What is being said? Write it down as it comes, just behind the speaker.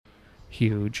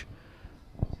huge.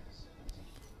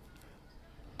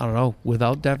 I don't know.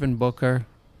 Without Devin Booker,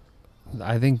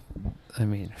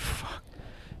 fuck,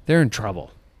 they're in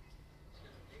trouble.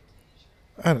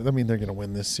 I mean, they're going to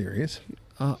win this series.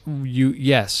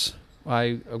 Yes,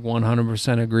 I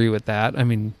 100% agree with that. I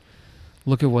mean,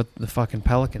 look at what the fucking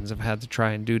Pelicans have had to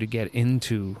try and do to get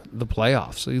into the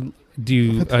playoffs.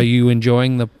 Are you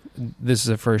enjoying this is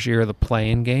the first year of the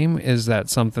play-in game? Is that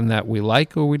something that we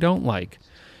like or we don't like?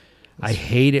 I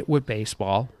hate it with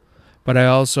baseball, but I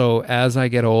also, as I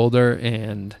get older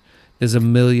and there's a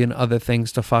million other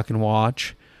things to fucking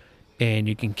watch, and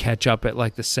you can catch up at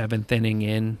like the 7th inning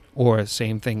in, or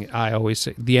same thing I always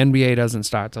say, the NBA doesn't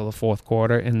start till the 4th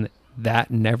quarter, and that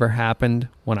never happened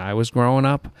when I was growing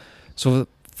up. So,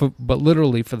 but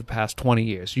literally for the past 20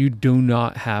 years, you do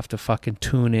not have to fucking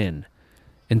tune in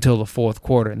until the 4th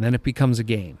quarter, and then it becomes a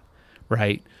game,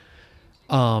 right?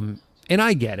 And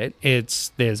I get it.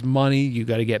 There's money. You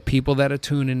got to get people that are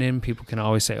tuning in. People can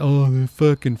always say, oh, they're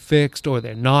fucking fixed, or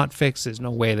they're not fixed. There's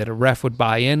no way that a ref would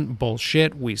buy in.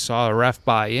 Bullshit. We saw a ref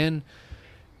buy in.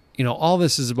 You know, all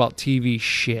this is about TV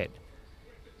shit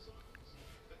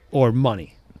or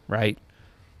money, right?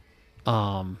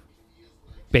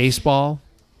 Baseball.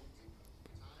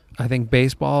 I think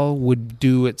baseball would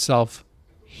do itself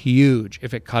huge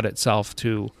if it cut itself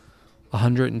to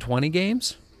 120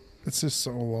 games. It's just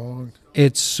so long.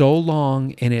 It's so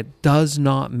long, and it does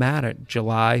not matter.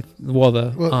 July,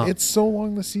 it's so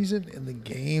long the season, and the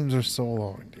games are so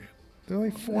long, dude. They're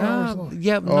like 4 hours long.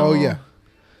 Yep. Oh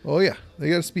yeah. They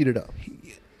got to speed it up.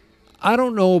 I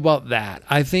don't know about that.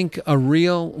 I think I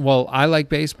like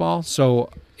baseball, so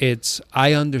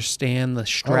I understand the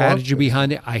strategy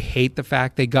behind it. I hate the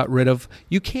fact they got rid of.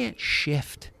 You can't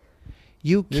shift.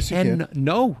 You can.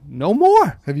 No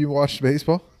more. Have you watched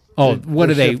baseball? Oh, what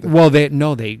are they? Well,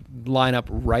 they line up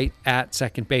right at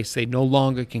second base. They no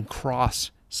longer can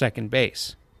cross second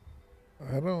base.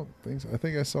 I don't think so. I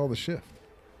think I saw the shift.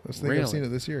 I think Really? I've seen it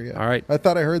this year, yeah. All right. I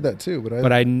thought I heard that too,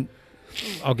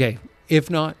 okay. If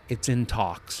not, it's in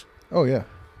talks. Oh, yeah.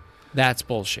 That's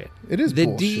bullshit. It is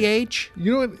bullshit. DH.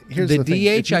 You know what? Here's the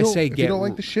thing. DH, if you don't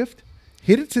like the shift,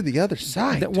 hit it to the other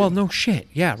side. Well, no shit.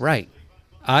 Yeah, right.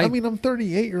 I mean, I'm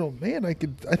 38-year-old man. I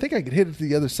think I could hit it to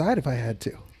the other side if I had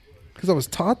to, because I was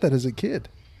taught that as a kid.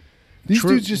 These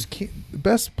dudes just can't. The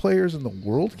best players in the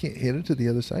world can't hit it to the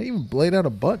other side. Even lay down a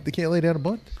bunt. They can't lay down a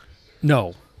bunt.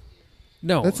 No.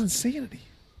 That's insanity.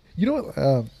 You know what?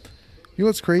 You know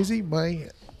what's crazy? My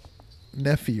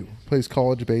nephew plays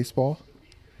college baseball.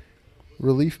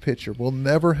 Relief pitcher. Will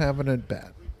never have an at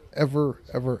bat. Ever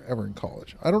in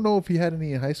college. I don't know if he had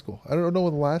any in high school. I don't know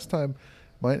when the last time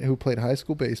who played high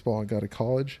school baseball and got a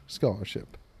college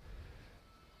scholarship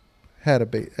had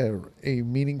a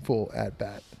meaningful at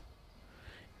bat.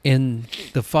 And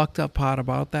the fucked up part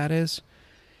about that is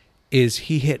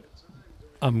he hit,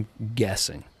 I'm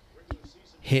guessing,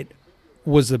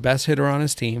 was the best hitter on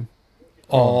his team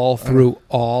all through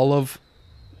all of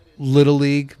Little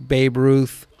League, Babe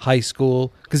Ruth, high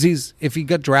school. Because if he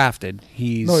got drafted, No,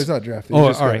 he's not drafted.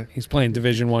 All right. He's playing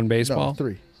Division I baseball? No,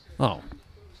 3. Oh.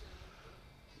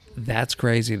 That's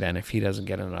crazy then if he doesn't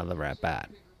get another at bat.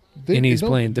 And he's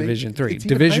playing Division III.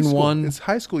 Division I. It's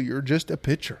high school. You're just a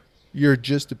pitcher.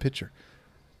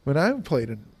 When I played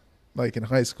in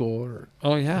high school or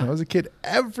when I was a kid,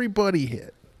 everybody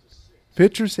hit.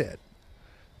 Pitchers hit.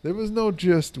 There was no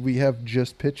we have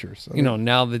just pitchers.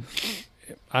 Now that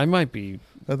I might be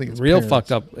I think it's real parents.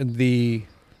 fucked up. The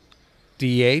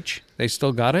DH, they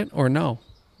still got it or no?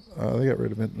 They got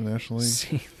rid of it in the National League.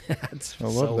 See, that's I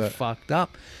love that. fucked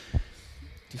up.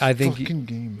 This fucking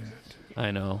game, man.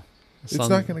 I know. It's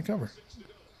not going to cover.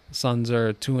 Suns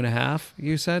are 2.5.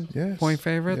 You said point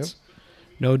favorites. Yep.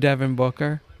 No Devin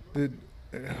Booker.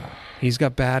 He's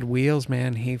got bad wheels,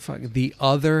 man. The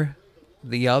other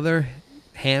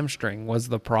hamstring was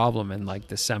the problem in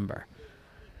December.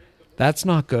 That's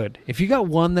not good. If you got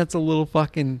one that's a little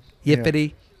fucking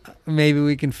yippity, maybe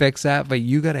we can fix that. But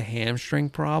you got a hamstring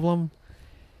problem,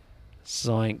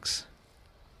 zoinks.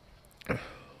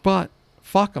 But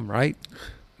fuck him, right?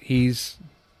 He's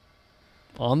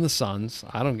on the Suns.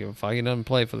 I don't give a fuck. He doesn't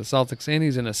play for the Celtics, and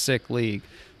he's in a sick league.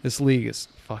 This league is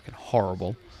fucking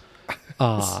horrible.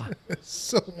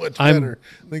 So much better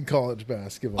than college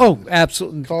basketball. Oh,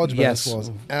 absolutely. College basketball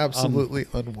is absolutely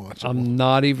unwatchable. I'm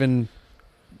not even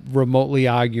remotely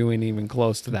arguing even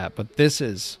close to that, but this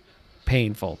is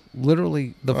painful.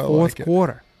 Literally the fourth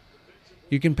quarter.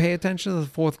 You can pay attention to the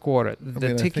fourth quarter.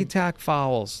 The ticky-tack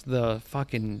fouls, the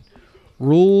fucking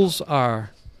rules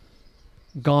are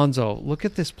Gonzo, look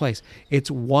at this place.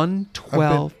 It's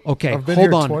 112. Okay, I've been hold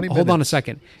here on. 20 Hold on a minutes.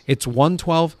 second. It's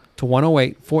 112 to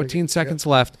 108. 14 seconds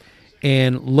left.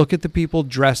 And look at the people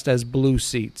dressed as blue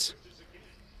seats.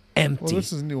 Empty. Well,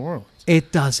 this is New Orleans.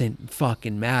 It doesn't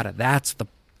fucking matter. That's the...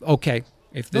 Okay,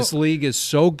 if this league is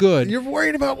so good... You're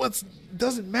worried about what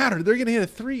doesn't matter. They're going to hit a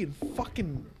 3 and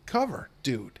fucking cover,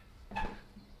 dude.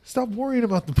 Stop worrying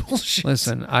about the bullshit.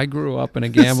 Listen, I grew up in a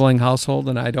gambling household,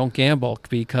 and I don't gamble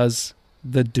because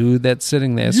the dude that's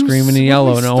sitting there screaming in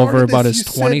yellow and over about his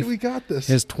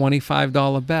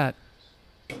 $25 bet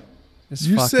is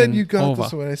you fucking said you got over.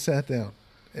 this when I sat down.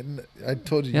 And I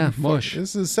told you, Yeah, you mush.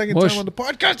 This is the second Mush. time on the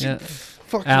podcast. Yeah. You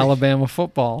fuck Alabama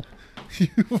football. me.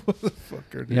 You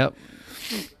motherfucker, dude. Yep.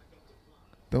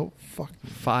 Don't fuck me.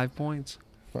 5 points.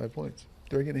 5 points.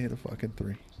 They're going to hit a fucking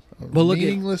 3. Well, look at-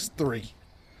 meaningless 3.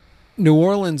 New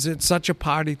Orleans, it's such a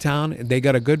party town. They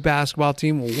got a good basketball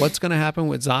team. What's going to happen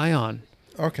with Zion?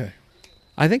 Okay.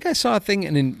 I think I saw a thing,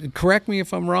 and correct me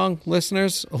if I'm wrong,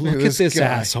 listeners. Look at this guy.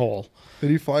 asshole. Did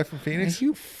he fly from Are Phoenix?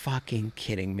 you fucking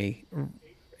kidding me?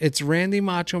 It's Randy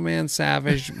Macho Man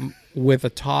Savage with a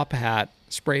top hat,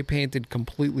 spray painted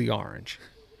completely orange.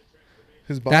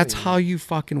 His body. That's how you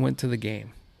fucking went to the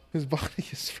game. His body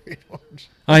is straight orange.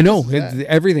 I know. Just his hat.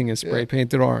 Everything is spray Yeah.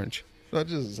 painted orange. Not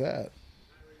just his hat.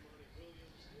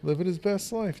 Living his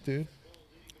best life, dude.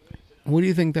 What do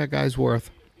you think that guy's worth?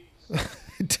 I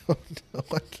don't know.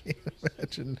 I can't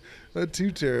imagine. Not too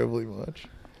terribly much.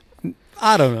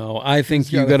 I don't know. I think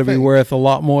He's you got a got to be thing. worth a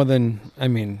lot more than. I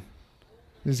mean,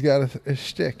 He's got a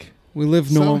shtick. we live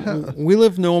Somehow- we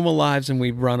live normal lives, and we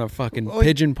run a fucking Well,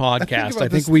 pigeon about podcast. I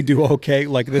think this- we do okay.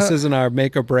 Like this isn't our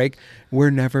make or break.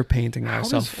 We're never painting How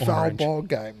does ourselves foul orange. ball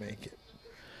guy make it?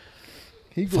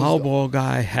 He goes Foul to- ball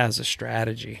guy has a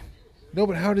strategy. No,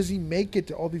 but how does he make it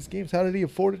to all these games? How did he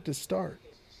afford it to start?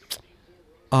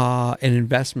 An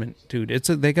investment, dude.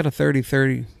 They got a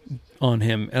 30-30 on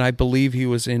him, and I believe he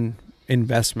was in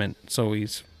investment, so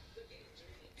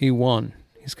he won.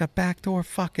 He's got backdoor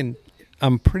fucking.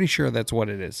 I'm pretty sure that's what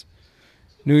it is.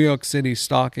 New York City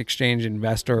Stock Exchange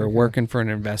investor or working for an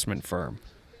investment firm.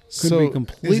 Could be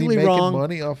completely is he making wrong.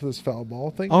 money off this foul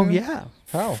ball thing? Oh now? yeah,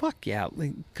 How? Fuck yeah,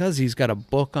 because he's got a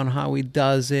book on how he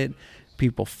does it.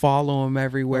 People follow him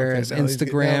everywhere. Okay, His now he's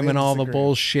Instagram now and all the Instagram.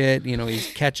 bullshit. You know, he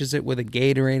catches it with a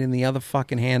Gatorade in the other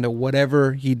fucking hand or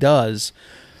whatever he does.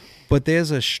 But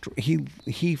there's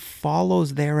he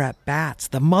follows their at bats.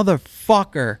 The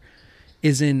motherfucker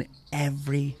is in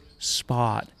every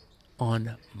spot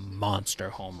on monster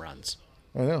home runs.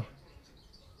 I know.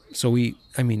 So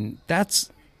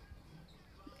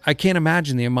I can't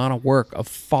imagine the amount of work of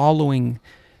following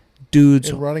dudes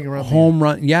And running around the- home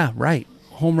run. Yeah, right.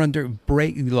 Home run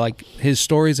break, like his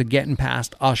stories of getting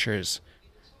past ushers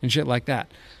and shit like that.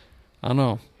 I don't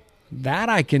know. That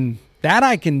I can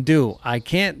do. I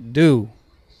can't do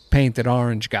painted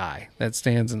orange guy that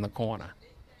stands in the corner.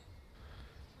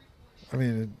 I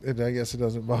mean, I guess it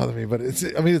doesn't bother me, but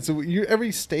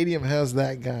every stadium has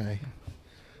that guy.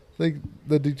 Like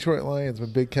the Detroit Lions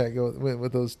when Big Cat went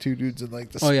with those two dudes in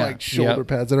like the spiked shoulder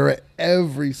pads that are at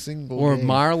every single Or game.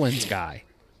 Marlins guy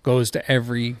goes to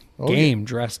every game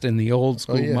dressed in the old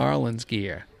school Marlins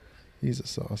gear. He's a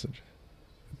sausage.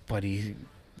 But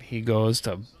he goes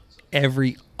to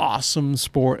every awesome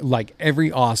sport, like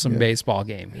every awesome baseball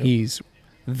game. Yep. He's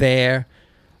there.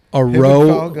 Foul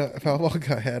ball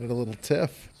guy had a little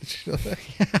tiff. Did you know that?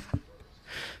 Yeah.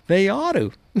 They ought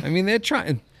to. I mean, they're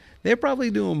trying. They're probably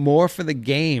doing more for the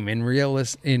game in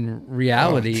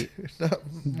reality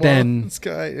than Marlins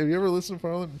guy. Have you ever listened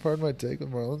to Pardon My Take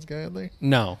with Marlins guy on there?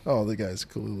 No. Oh, the guy's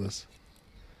clueless.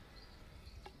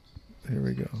 Here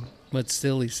we go. But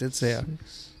still, he sits there.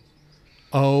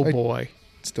 Oh boy!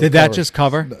 Did that just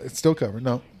cover? No, it's still covered.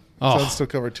 No. Oh, So it's still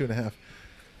covered 2.5.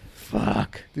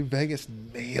 Fuck! Dude, Vegas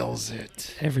nails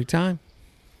it Every time.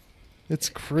 It's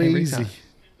crazy.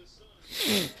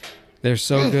 They're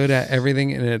so good at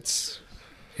everything, and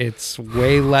it's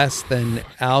way less than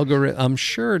algorithm. I'm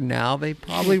sure now they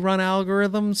probably run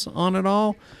algorithms on it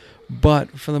all,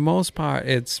 but for the most part,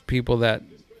 it's people that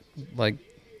like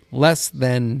less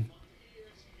than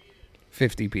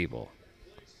 50 people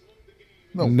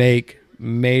make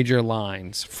major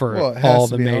lines for all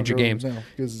the major games.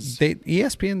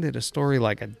 ESPN did a story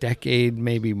like a decade,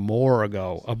 maybe more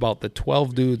ago, about the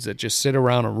 12 dudes that just sit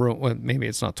around a room. Well, maybe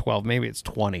it's not 12, maybe it's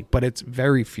 20, but it's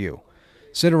very few.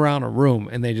 Sit around a room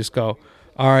and they just go,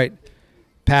 all right,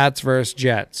 Pats versus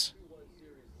Jets.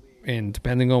 And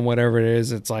depending on whatever it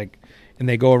is, it's like, and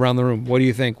they go around the room. What do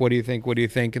you think? What do you think? What do you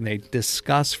think? And they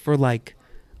discuss for like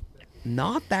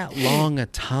not that long a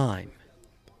time.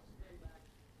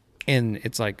 And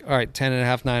it's like, all right,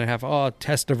 10.5, 9.5. Oh,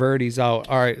 Testaverde's out.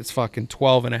 All right, it's fucking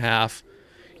 12.5.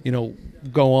 You know,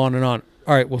 go on and on.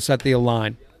 All right, we'll set the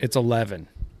line. It's 11.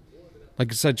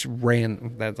 Like such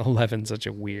that 11 such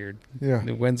a weird. Yeah.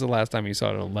 When's the last time you saw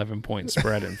an 11-point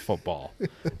spread in football?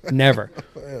 Never.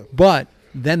 Yeah. But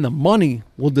then the money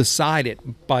will decide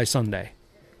it by Sunday.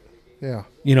 Yeah.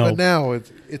 You know. But now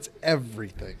it's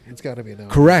everything. It's got to be now.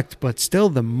 Correct, but still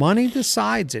the money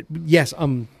decides it. Yes,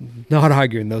 I'm not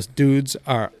arguing. Those dudes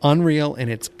are unreal, and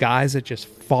it's guys that just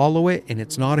follow it, and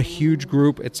it's not a huge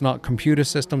group. It's not computer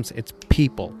systems. It's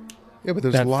people. Yeah, but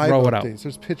there's live updates.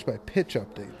 There's pitch-by-pitch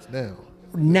updates now.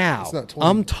 Now,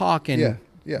 I'm talking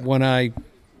when I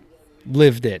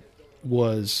lived it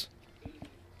was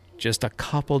just a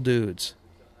couple dudes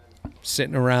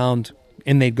sitting around,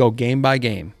 and they'd go game by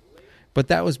game. But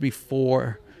that was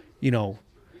before, you know,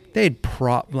 they'd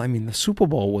the Super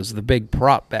Bowl was the big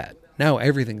prop bet. Now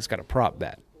everything's got a prop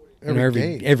bet.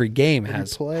 Every game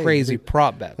has crazy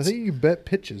prop bets. I think you bet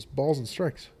pitches, balls, and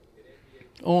strikes.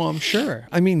 Oh, I'm sure.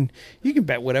 I mean, you can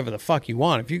bet whatever the fuck you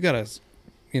want. If you got a,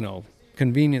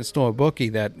 convenience store bookie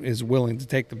that is willing to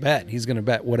take the bet, he's going to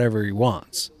bet whatever he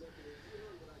wants.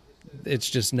 It's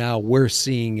just now we're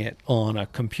seeing it on a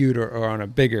computer or on a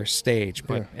bigger stage.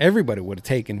 But everybody would have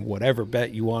taken whatever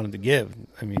bet you wanted to give.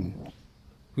 I mean,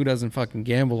 who doesn't fucking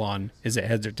gamble on is it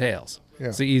heads or tails? Yeah.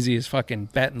 It's the easiest fucking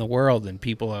bet in the world, and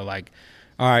people are like,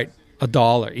 all right,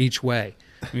 $1 each way.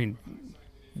 I mean,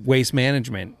 Waste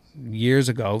Management, years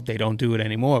ago, they don't do it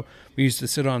anymore. We used to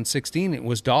sit on 16, it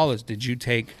was dollars. Did you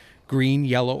take green,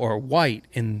 yellow, or white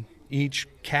in each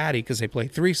caddy, because they play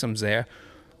threesomes there?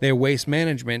 Their Waste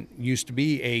Management used to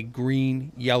be a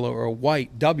green, yellow, or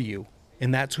white W,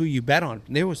 and that's who you bet on.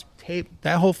 There was tape.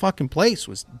 That whole fucking place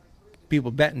was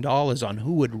people betting dollars on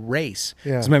who would race.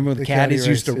 Yeah, remember the caddies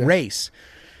used to race.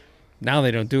 Now they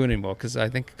don't do it anymore, because I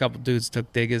think a couple dudes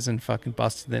took diggers and fucking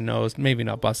busted their nose. Maybe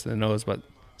not busted their nose, but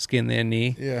skinned their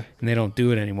knee. Yeah. And they don't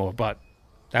do it anymore. But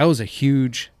that was a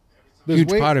huge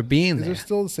part of being there. Is there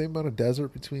still the same amount of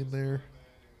desert between there?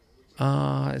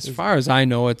 As far as I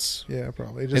know, it's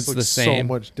probably. It just looks the same.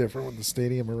 So much different with the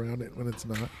stadium around it when it's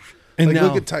not. And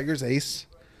look at Tigers Ace.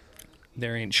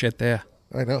 There ain't shit there.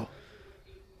 I know.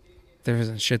 There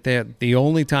isn't shit there. The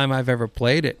only time I've ever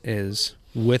played it is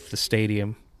with the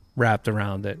stadium wrapped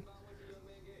around it.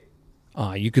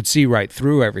 You could see right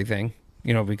through everything,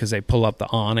 because they pull up the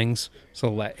awnings,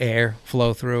 so let air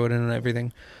flow through it and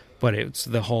everything. But it's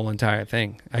the whole entire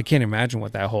thing. I can't imagine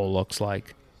what that hole looks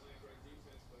like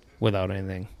without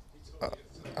anything.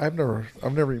 I've never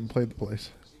even played the place.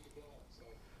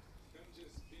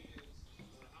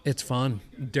 It's fun.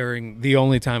 The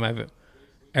only time I've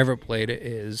ever played it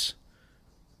is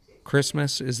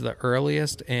Christmas is the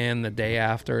earliest, and the day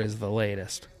after is the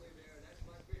latest.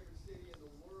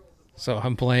 So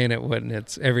I'm playing it when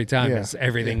it's every time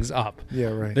everything's up. Yeah,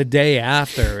 right. The day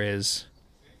after is,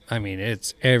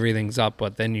 it's everything's up,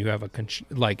 but then you have a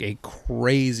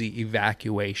crazy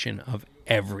evacuation of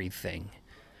everything.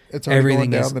 It's already going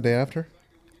down the day after?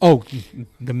 Oh,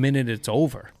 the minute it's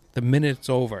over.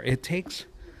 It takes,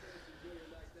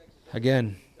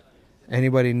 again,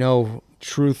 anybody know,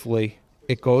 truthfully,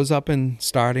 it goes up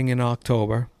starting in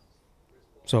October.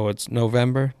 So it's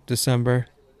November, December,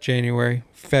 January,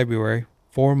 February,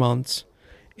 4 months,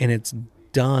 and it's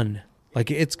done.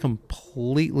 It's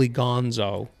completely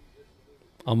gonzo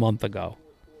a month ago.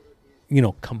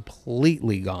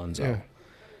 Completely gonzo. Yeah.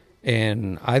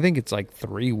 And I think it's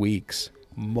 3 weeks,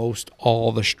 most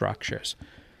all the structures.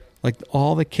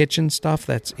 All the kitchen stuff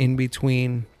that's in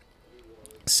between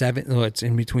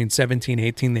 17,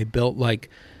 18, they built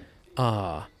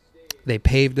they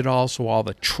paved it all, so all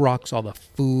the trucks, all the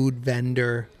food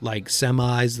vendor,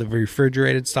 semis, the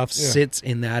refrigerated stuff sits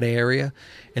in that area.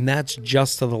 And that's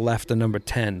just to the left of number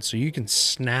 10. So you can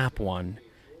snap one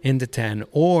into 10,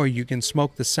 or you can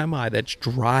smoke the semi that's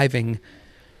driving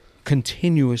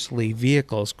continuously,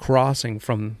 vehicles crossing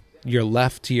from your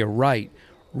left to your right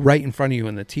in front of you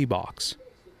in the tee box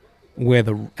where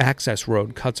the access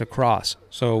road cuts across.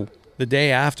 So the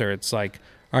day after, it's all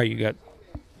right, you got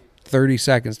 30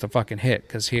 seconds to fucking hit,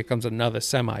 because here comes another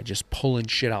semi just pulling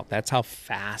shit out. That's how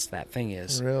fast that thing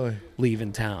is. Really?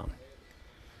 Leaving town.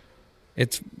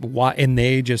 And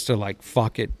they just are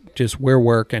fuck it, just we're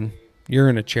working. You're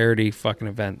in a charity fucking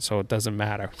event, so it doesn't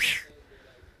matter.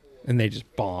 And they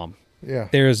just bomb. Yeah.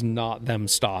 There's not them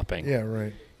stopping. Yeah,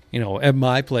 right. At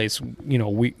my place,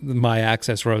 my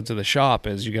access road to the shop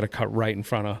is you got to cut right in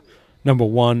front of number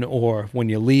 1, or when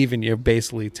you leave and you're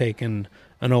basically taking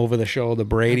an over-the-shoulder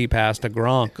Brady pass to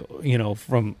Gronk,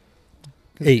 from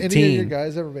Any of your 18.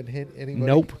 guys ever been hit anybody?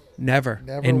 Nope, never.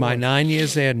 Never In my once. 9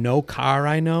 years there, no car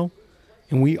I know.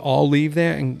 And we all leave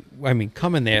there. And I mean,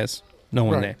 coming there's no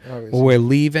one Right, there. obviously. But we're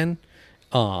leaving.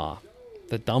 The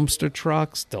dumpster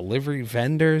trucks, delivery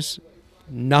vendors,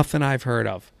 nothing I've heard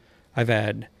of. I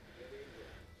think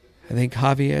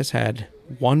Javier's had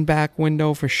one back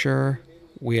window for sure.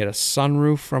 We had a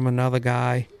sunroof from another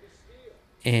guy.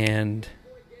 And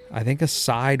I think a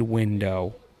side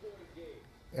window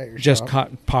At your just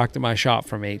shop? parked at my shop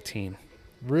from 18.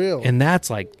 Really? And that's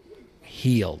like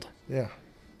healed. yeah.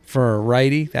 For a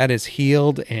righty, that is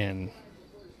healed, and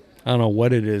I don't know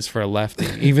what it is for a lefty.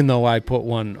 Even though I put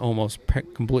one almost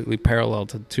completely parallel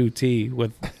to 2T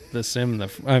with the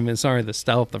the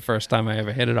Stealth, the first time I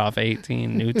ever hit it off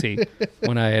 18 new T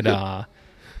when I had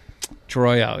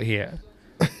Troy out here.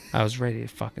 I was ready to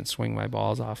fucking swing my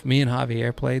balls off. Me and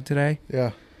Javier played today.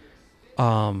 Yeah.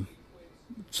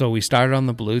 So we started on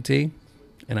the blue tee,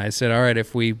 and I said, all right,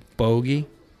 if we bogey,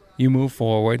 you move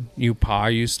forward. You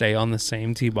par, you stay on the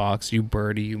same tee box. You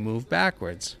birdie, you move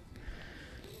backwards.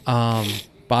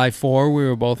 By 4, we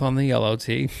were both on the yellow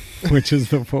tee, which is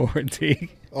the forward tee.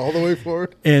 All the way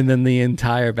forward? And then the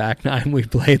entire back 9, we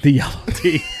played the yellow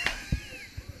tee.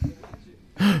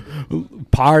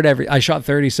 Parred I shot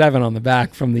 37 on the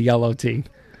back from the yellow tee.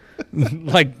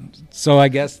 So I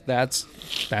guess that's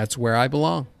where I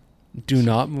belong. Do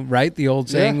not move, right? The old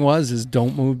saying is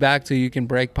don't move back till you can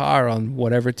break par on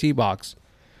whatever tee box.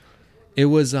 It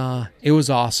was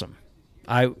awesome.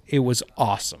 It was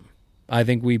awesome. I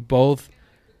think we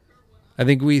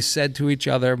said to each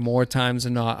other more times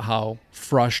than not how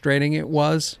frustrating it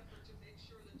was,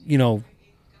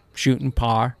 shooting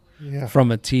par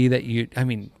from a tee that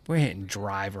we're hitting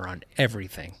driver on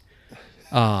everything.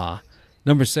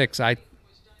 Number 6, I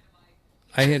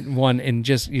hit one and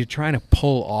just you're trying to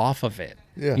pull off of it,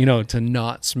 to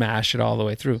not smash it all the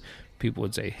way through. People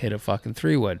would say hit a fucking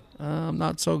 3-wood. I'm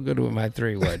not so good with my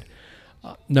 3-wood.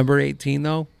 Number 18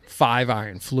 though,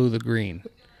 5-iron flew the green,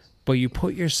 but you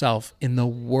put yourself in the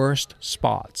worst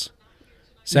spots.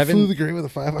 You flew the green with a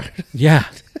 5-iron. Yeah.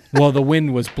 Well, the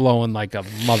wind was blowing like a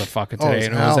motherfucker today,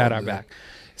 and it was at our howling. back.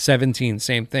 17,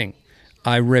 same thing.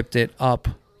 I ripped it up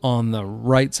on the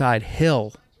right side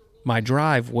hill. My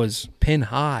drive was pin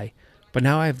high, but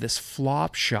now I have this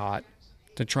flop shot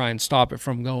to try and stop it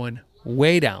from going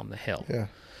way down the hill. Yeah.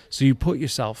 So you put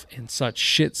yourself in such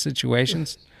shit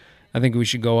situations. I think we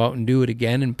should go out and do it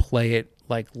again and play it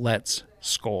like let's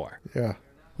score. Yeah.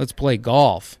 Let's play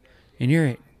golf.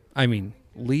 And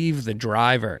leave the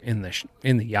driver in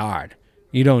the yard.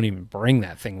 You don't even bring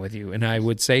that thing with you. And I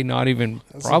would say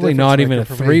probably not even a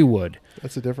 3-wood.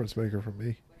 That's a difference maker for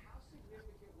me.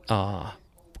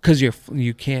 Because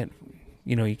you can't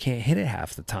hit it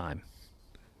half the time.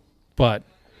 But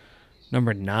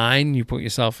number 9, you put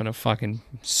yourself in a fucking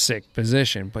sick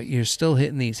position, but you're still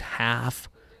hitting these half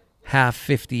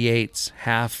 58s,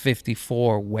 half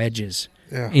 54 wedges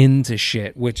into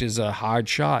shit, which is a hard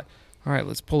shot. All right,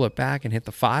 let's pull it back and hit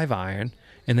the 5-iron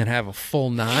and then have a full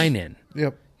 9 in.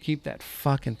 Yep. Keep that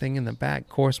fucking thing in the back.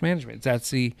 Course management. That's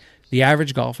the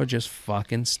average golfer just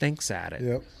fucking stinks at it.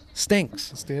 Yep.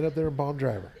 Stinks. Stand up there and bomb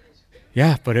driver.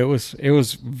 Yeah, but it was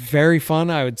very fun.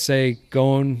 I would say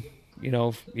going,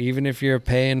 even if you're a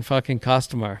paying fucking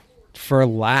customer, for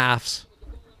laughs,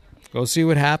 go see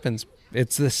what happens.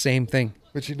 It's the same thing.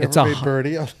 But you never made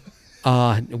birdie.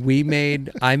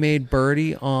 I made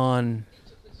birdie on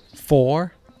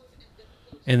 4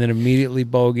 and then immediately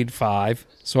bogeyed 5.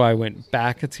 So I went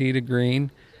back a tee to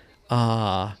green.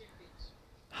 Javier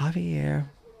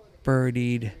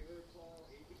birdied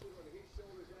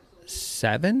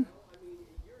 7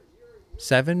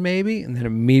 maybe, and then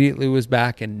immediately was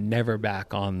back and never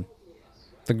back on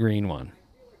the green one.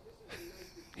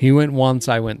 He went once,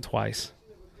 I went twice.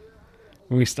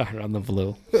 We started on the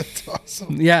blue. That's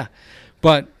awesome. Yeah,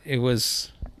 but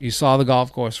you saw the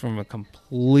golf course from a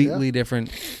completely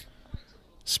different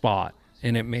spot,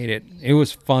 and it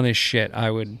was fun as shit.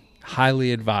 I would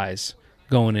highly advise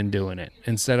going and doing it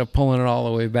instead of pulling it all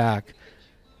the way back.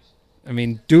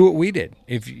 Do what we did.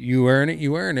 If you earn it,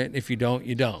 you earn it. If you don't,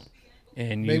 you don't.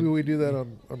 And maybe we do that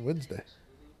on Wednesday.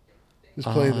 Just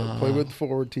play with the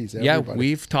forward tees. Everybody. Yeah,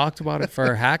 we've talked about it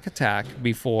for Hack Attack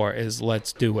before. Is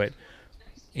let's do it.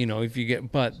 If you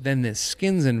but then there's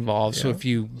skins involved. So if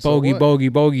you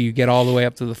bogey, you get all the way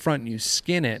up to the front and you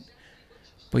skin it.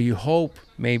 But you hope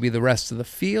maybe the rest of the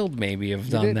field have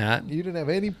done that. You didn't have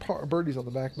any birdies on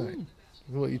the back 9.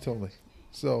 Is what you told me.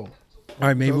 So. All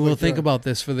right, maybe we'll think about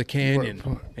this for the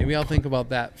Canyon. Maybe I'll think about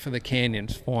that for the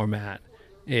Canyon's format.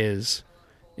 Is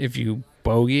if you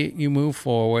bogey it, you move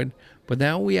forward. But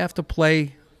now we have to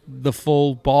play the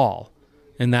full ball.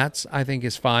 And that's, I think,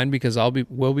 is fine because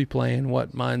we'll be playing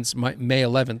mine's May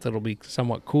 11th. It'll be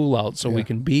somewhat cool out, so we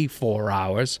can be 4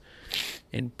 hours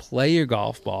and play your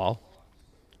golf ball.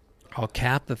 I'll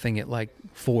cap the thing at like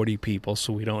 40 people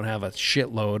so we don't have a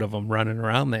shitload of them running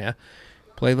around there.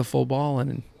 Play the full ball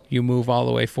and you move all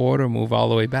the way forward or move all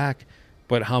the way back.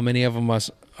 But how many of them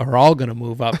are all going to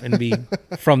move up and be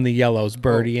from the yellows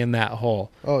birdie in that hole?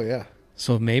 Oh, yeah.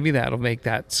 So maybe that'll make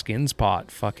that skin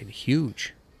spot fucking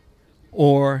huge.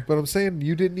 But I'm saying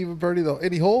you didn't even birdie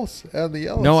any holes on the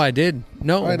yellows. No, I did.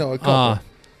 No, I know a couple.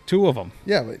 2 of them.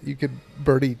 Yeah, but you could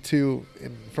birdie 2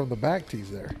 from the back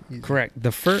tees there. Easy. Correct.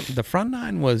 The front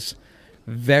 9 was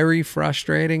very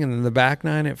frustrating, and then the back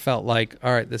 9 it felt like,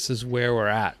 all right, this is where we're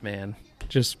at, man.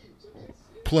 Just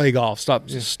play golf.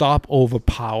 Stop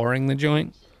overpowering the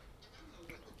joint.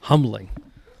 Humbling.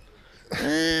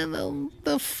 The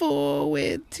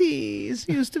 4-wood tees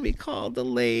used to be called the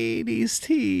ladies'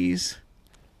 tees.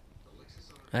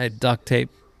 I had duct tape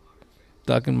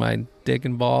ducking my dick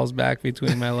and balls back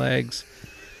between my legs.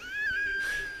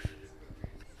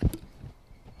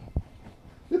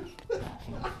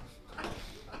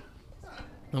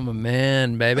 I'm a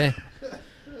man, baby.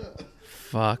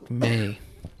 Fuck me.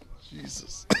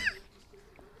 Jesus.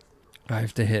 I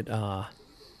have to hit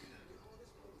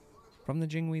From the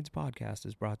Jingweeds podcast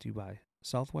is brought to you by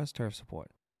Southwest Turf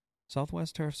Support.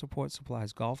 Southwest Turf Support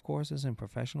supplies golf courses and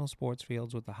professional sports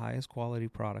fields with the highest quality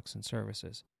products and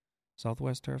services.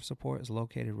 Southwest Turf Support is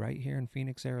located right here in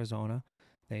Phoenix, Arizona.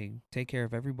 They take care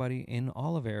of everybody in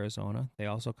all of Arizona. They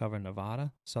also cover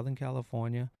Nevada, Southern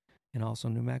California, and also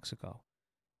New Mexico.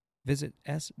 Visit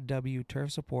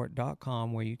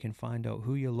swturfsupport.com where you can find out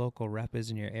who your local rep is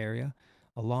in your area,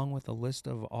 along with a list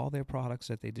of all their products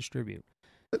that they distribute.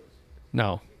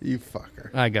 No. You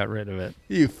fucker. I got rid of it.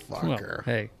 You fucker. Well,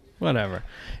 hey, whatever.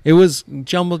 It was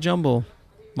jumble,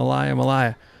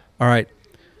 Malaya. All right.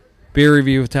 Beer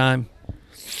review time.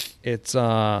 It's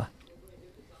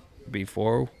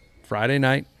before Friday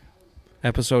night,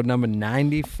 episode number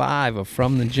 95 of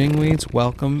From the Jingweeds.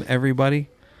 Welcome, everybody.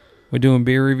 We're doing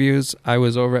beer reviews. I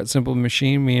was over at Simple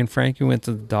Machine. Me and Frankie went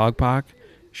to the dog park.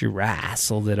 She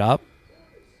wrestled it up.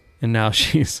 And now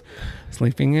she's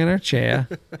sleeping in her chair.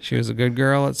 She was a good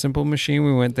girl at Simple Machine.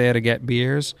 We went there to get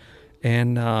beers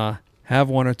and have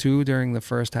 1 or 2 during the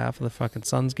first half of the fucking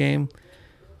Suns game.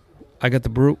 I got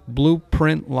the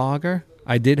Blueprint Lager.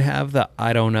 I did have the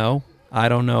I don't know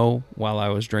while I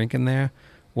was drinking there.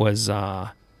 It's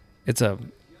a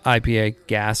IPA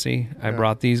gassy. I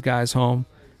brought these guys home.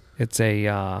 It's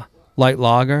a light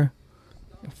lager,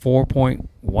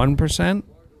 4.1%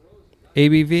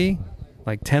 ABV.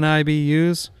 Like 10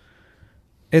 IBUs.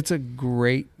 It's a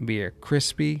great beer.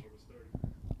 Crispy.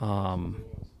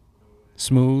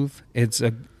 Smooth. It's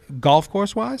a golf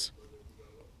course wise.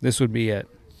 This would be it.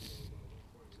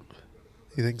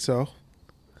 You think so?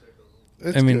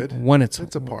 It's good. When it's a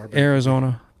par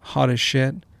Arizona, hot as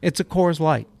shit. It's a Coors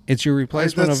Light. It's your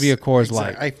replacement of your Coors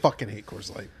Light. I fucking hate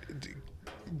Coors Light.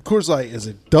 Coors Light is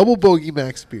a double bogey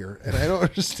max beer, and I don't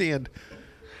understand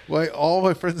why all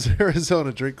my friends in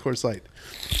Arizona drink Coors Light.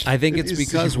 I think it's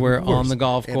because we're on the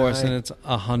golf course and it's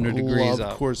 100 degrees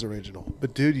up. Coors Original,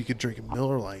 but dude, you could drink a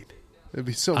Miller Lite. It'd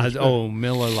be so much better.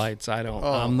 Miller Lights. I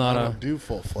don't do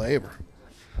full flavor.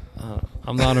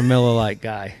 I'm not a Miller Lite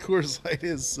guy. Coors Light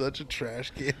is such a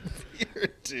trash can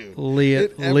beer, dude.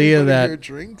 Leah that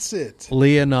drinks it.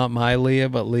 Leah, not my Leah,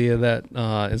 but Leah that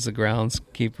is the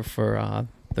groundskeeper for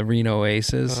the Reno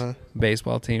Aces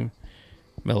baseball team.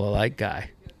 Miller Lite guy.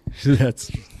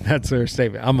 That's her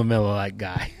statement. I'm a Miller Lite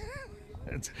guy.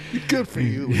 Good for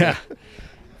you, Leah. Yeah.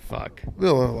 Fuck.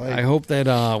 Miller Lite. I hope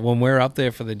that when we're up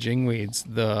there for the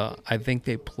Jingweeds, I think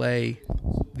they play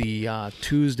the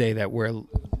Tuesday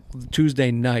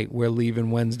night. We're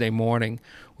leaving Wednesday morning,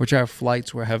 which our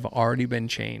flights have already been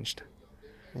changed.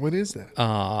 When is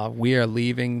that? We are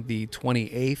leaving the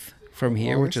 28th from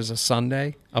here, which is a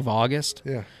Sunday of August.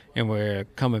 Yeah. And we're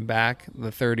coming back the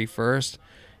 31st.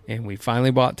 And we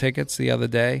finally bought tickets the other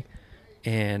day.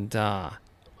 And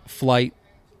flight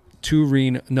to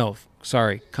Reno,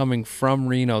 coming from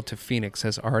Reno to Phoenix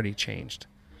has already changed.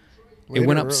 It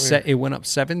went up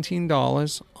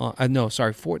 $17.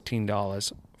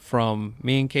 $14 from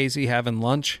me and Casey having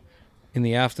lunch in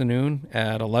the afternoon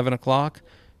at 11 o'clock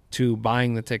to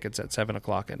buying the tickets at 7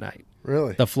 o'clock at night.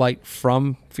 Really? The flight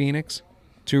from Phoenix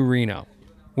to Reno,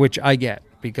 which I get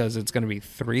because it's going to be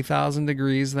 3,000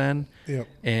 degrees then. Yep.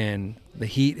 And the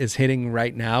heat is hitting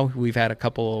right now. We've had a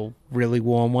couple of really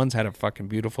warm ones. Had a fucking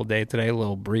beautiful day today, a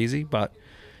little breezy, but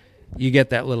you get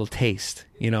that little taste,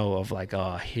 of like,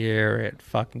 oh, here it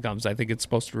fucking comes. I think it's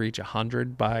supposed to reach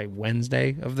 100 by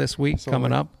Wednesday of this week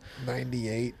coming up.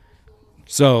 98.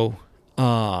 So,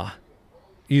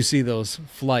 you see those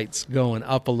flights going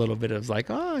up a little bit. It's like,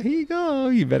 oh, here you go.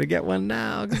 You better get one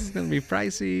now because it's going to be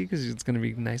pricey because it's going to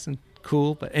be nice and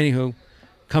cool. But anywho,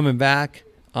 coming back,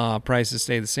 prices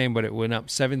stay the same, but it went up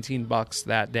 $17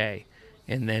 that day.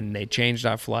 And then they changed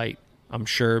our flight. I'm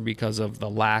sure because of the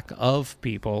lack of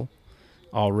people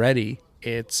already.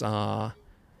 It's, 2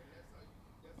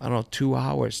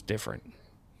 hours different.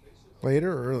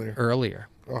 Later or earlier? Earlier.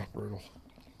 Oh, brutal.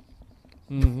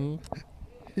 Mm-hmm.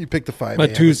 You picked the 5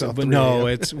 But Tuesday, but no, a.m.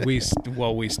 it's we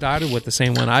started with the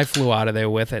same one I flew out of there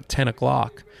with at 10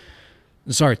 o'clock.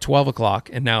 Sorry, 12 o'clock,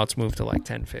 and now it's moved to like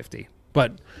 10:50.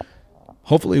 But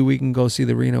hopefully we can go see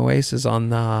the Reno Aces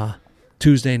on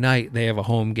Tuesday night. They have a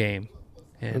home game,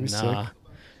 and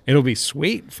it'll be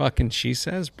sweet. Fucking, she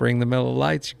says, bring the Miller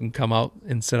Lights. You can come out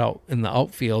and sit out in the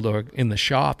outfield or in the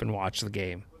shop and watch the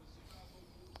game.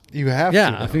 You have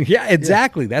to. Yeah,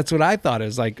 exactly. Yeah. That's what I thought. It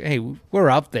was like, hey, we're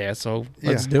up there, so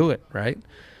let's do it, right?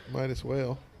 Might as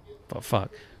well. But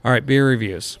fuck. All right, beer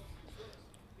reviews.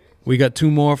 We got 2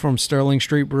 more from Sterling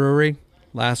Street Brewery.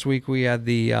 Last week we had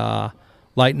the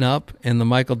Lighten Up and the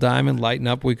Michael Diamond. Lighten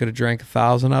Up, we could have drank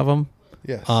 1,000 of them.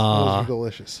 Yes, those are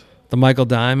delicious. The Michael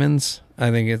Diamonds,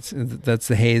 I think that's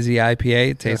the hazy IPA.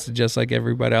 It tasted just like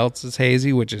everybody else's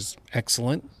hazy, which is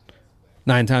excellent.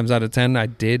 9 times out of 10, I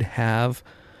did have...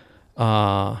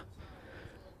 I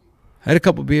had a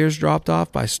couple beers dropped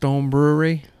off by Stone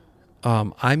Brewery.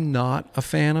 I'm not a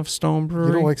fan of Stone Brewery.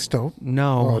 You don't like Stone?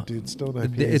 No. Oh, dude, Stone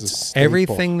IPA is a staple.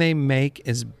 Everything they make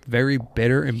is very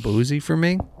bitter and boozy for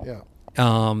me. Yeah.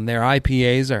 Their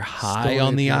IPAs are high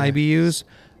on the IBUs.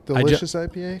 Delicious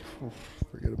IPA?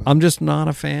 Forget about it. I'm just not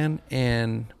a fan.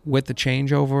 And with the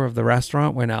changeover of the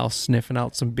restaurant, we're now sniffing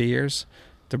out some beers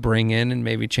to bring in and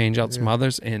maybe change out some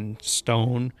others. And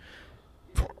Stone...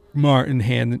 Martin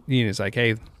he's like,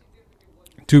 hey,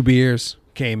 2 beers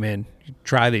came in.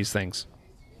 Try these things.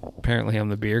 Apparently, I'm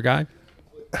the beer guy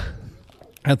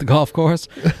at the golf course.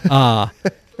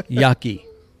 Yucky.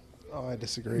 Oh, I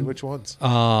disagree. Which ones?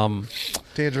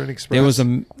 Tangerine Express.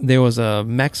 There was a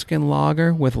Mexican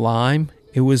lager with lime.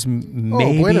 It was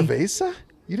maybe Buena Vesa.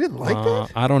 You didn't like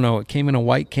that? I don't know. It came in a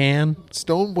white can.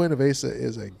 Stone Buena Vesa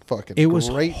is a fucking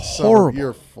great horrible.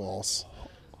 You're false.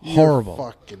 Horrible.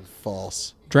 You're fucking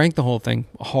false. Drank the whole thing.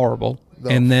 Horrible.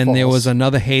 And then there was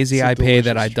another hazy IPA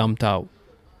that I dumped out.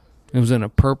 It was in a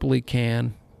purpley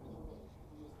can.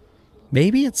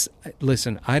 Maybe it's...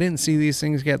 Listen, I didn't see these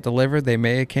things get delivered. They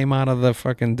may have came out of the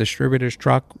fucking distributor's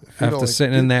truck after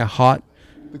sitting in there hot.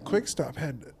 The Quick Stop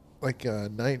had like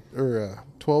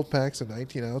 12 packs of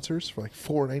 19 ounces for like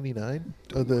 $4.99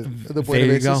 of the Buena There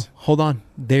you Vesas. go. Hold on.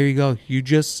 There you go.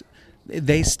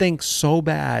 They stink so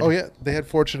bad. Oh, yeah. They had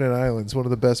Fortunate Islands, one of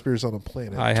the best beers on the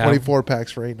planet. 24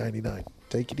 packs for $8.99.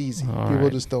 Take it easy. People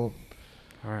just don't.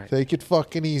 All right. Take it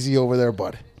fucking easy over there,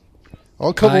 bud.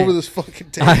 I'll come over this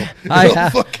fucking table.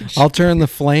 I'll turn the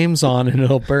flames on and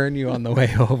it'll burn you on the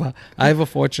way over. I have a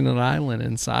Fortunate Island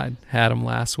inside. Had them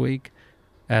last week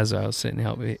as I was sitting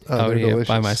out here delicious.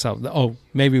 By myself. Oh,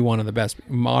 maybe one of the best.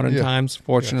 Modern Times,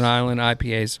 Fortunate Island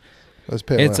IPAs.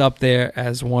 It's up there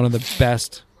as one of the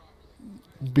best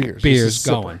beers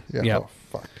going. Yeah. Yep. Oh,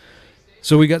 fuck.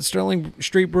 So we got Sterling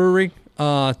Street Brewery.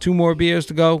 2 more beers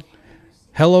to go.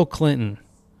 Hello Clinton.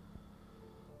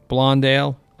 Blonde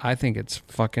Ale. I think it's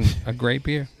fucking a great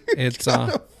beer. It's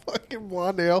fucking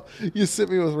Blonde Ale. You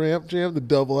sent me with Ramp Jam, the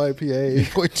double IPA,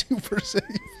 8.2%.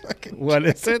 What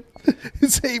is it?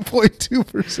 It's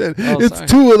 8.2%. Oh, it's sorry.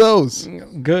 2 of those.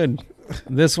 Good.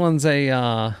 This one's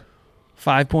a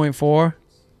 5.4%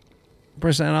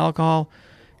 alcohol.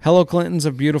 Hello Clinton's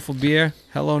a beautiful beer.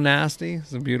 Hello Nasty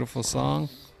is a beautiful song.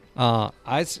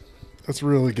 That's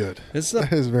really good. That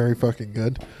is very fucking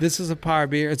good. This is a power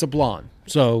beer. It's a blonde.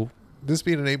 So this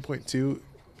being an 8.2,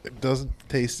 it doesn't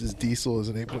taste as diesel as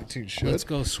an 8.2 should. Let's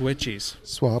go switchies.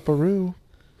 Swap-a-roo.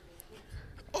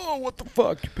 Oh, what the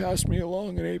fuck? You passed me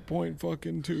along an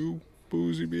 8.2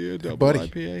 boozy beer, double Buddy,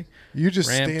 IPA. You just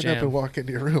Ramp stand Jam. up and walk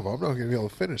into your room. I'm not going to be able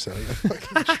to finish that. I got to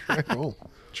fucking drive home.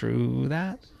 True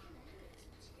that.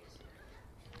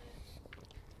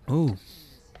 Ooh.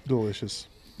 Delicious.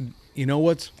 You know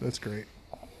what's... That's great.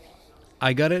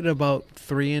 I got it about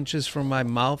 3 inches from my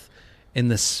mouth, and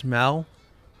the smell,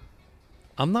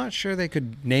 I'm not sure they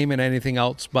could name it anything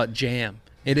else but jam.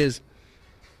 It is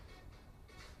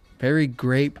very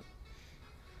grape,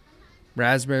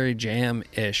 raspberry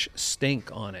jam-ish stink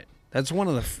on it. That's one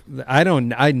of the...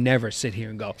 I never sit here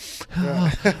and go,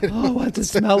 oh, what's it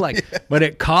smell like? Yeah. But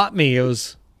it caught me. It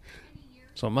was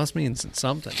So it must mean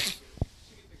something.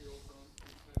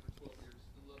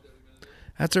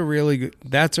 That's a really good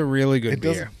It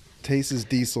beer. doesn't taste as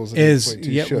diesel as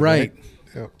Yeah, should, right.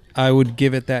 Yep. I would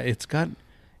give it that.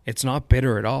 It's not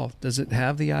bitter at all. Does it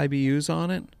have the IBUs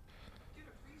on it?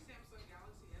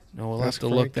 No, we'll have to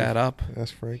look that up.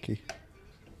 That's Frankie.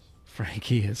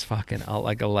 Frankie is fucking out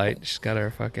like a light. She's got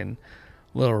her fucking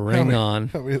little ring on.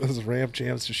 How many of those Ram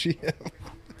jams does she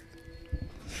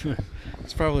have?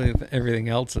 It's probably everything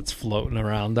else that's floating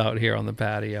around out here on the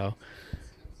patio.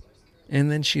 And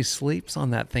then she sleeps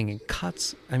on that thing and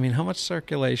cuts. I mean, how much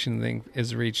circulation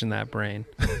is reaching that brain?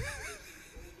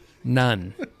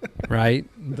 None, right?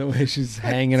 The way she's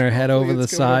hanging her head over the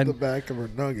side. Up the back of her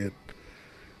nugget.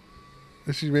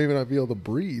 She may not be able to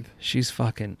breathe. She's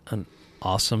fucking an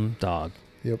awesome dog.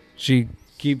 Yep. She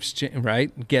keeps,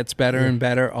 right? Gets better and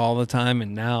better all the time.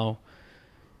 And now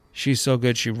she's so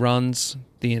good. She runs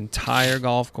the entire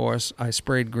golf course. I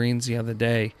sprayed greens the other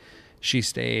day. She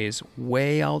stays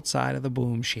way outside of the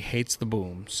boom. She hates the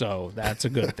boom, so that's a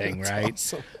good thing, right?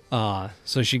 Awesome.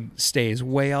 So she stays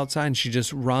way outside, and she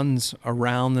just runs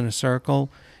around in a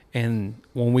circle. And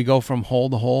when we go from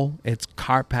hole to hole, it's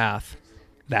cart path.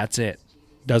 That's it.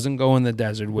 Doesn't go in the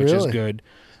desert, which is good.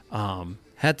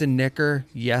 Had to nick her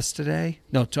yesterday.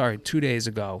 No, sorry, 2 days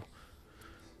ago.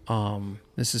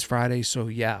 This is Friday, so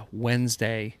yeah,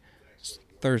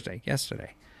 Thursday,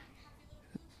 yesterday.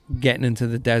 Getting into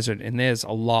the desert, and there's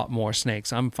a lot more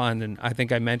snakes. I'm finding, I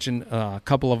think I mentioned a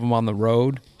couple of them on the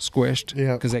road squished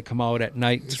because they come out at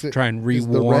night to try and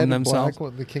rewarm themselves.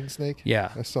 Black one, the king snake?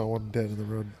 Yeah. I saw one dead in the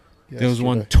road yesterday. There was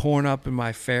one torn up in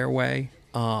my fairway.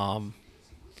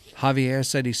 Javier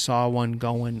said he saw one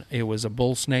going. It was a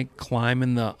bull snake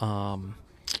climbing the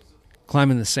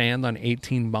sand on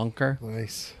 18 bunker.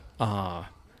 Nice.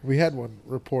 We had one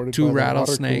reported. Two by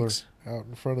rattlesnakes out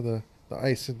in front of the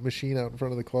ice machine out in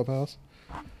front of the clubhouse.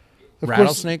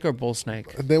 Rattlesnake or bull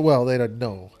snake? They don't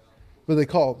know, but they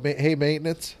call it, hey,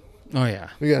 maintenance. Oh yeah,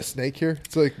 we got a snake here.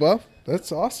 It's like, well,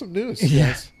 that's awesome news. Yeah,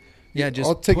 guys. Yeah. Just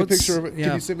I'll take a picture of it. Yeah.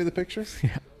 Can you send me the picture?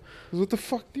 Yeah. What the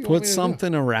fuck do you want me to do? Put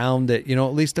something around it,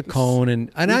 at least a cone, and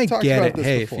I get it.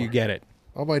 Hey, before. If you get it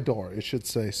on my door, it should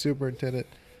say superintendent,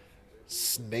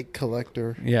 snake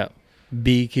collector, yeah,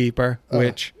 beekeeper,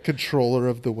 which controller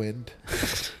of the wind.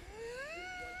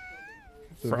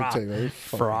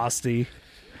 Frosty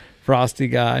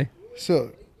guy.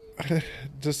 So,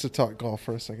 just to talk golf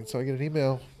for a second. So I get an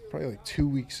email probably like 2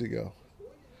 weeks ago.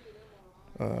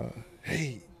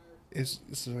 Hey, it's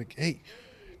like, hey,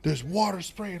 there's water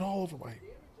spraying all over my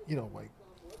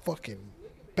fucking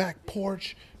back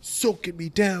porch, soaking me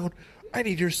down. I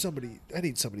need somebody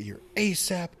here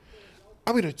ASAP.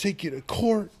 I'm gonna take you to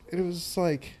court. And it was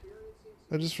like,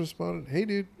 I just responded, hey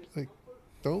dude, like,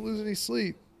 don't lose any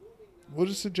sleep. We'll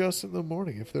just adjust in the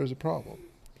morning if there's a problem.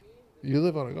 You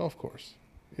live on a golf course.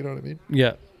 You know what I mean?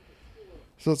 Yeah.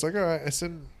 So it's like, all right, I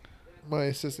send my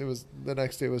assistant. The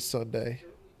next day was Sunday.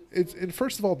 And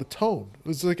first of all, the tone. It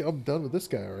was like, I'm done with this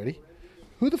guy already.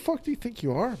 Who the fuck do you think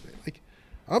you are, man? Like,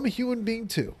 I'm a human being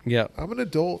too. Yeah. I'm an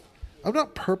adult. I'm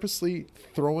not purposely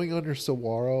throwing on your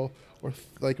saguaro or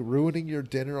like ruining your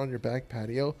dinner on your back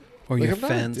patio. Or like, your I'm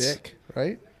fence. Not a dick,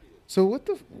 right? So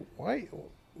why?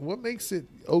 What makes it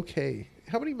okay?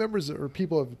 How many members or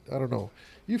people have, I don't know,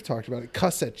 you've talked about it,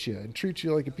 cuss at you and treat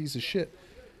you like a piece of shit.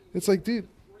 It's like, dude,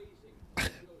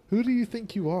 who do you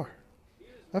think you are?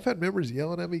 I've had members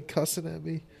yelling at me, cussing at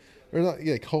me, or not,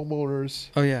 like homeowners.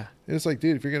 Oh yeah. And it's like,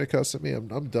 dude, if you're gonna cuss at me,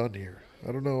 I'm done here.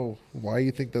 I don't know why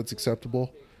you think that's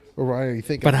acceptable, or why you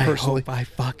think. But I hope I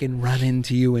fucking run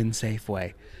into you in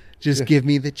Safeway. Just give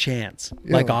me the chance,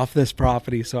 off this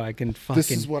property, so I can fucking.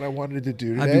 This is what I wanted to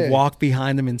do today. I'd walk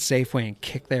behind them in Safeway and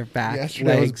kick their back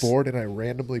Yesterday legs. I was bored and I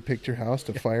randomly picked your house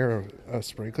to fire a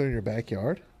sprinkler in your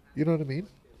backyard. You know what I mean?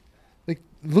 Like,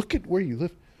 look at where you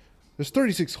live. There's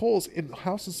 36 holes in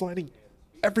houses lining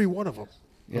every one of them.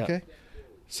 Yeah. Okay?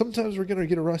 Sometimes we're going to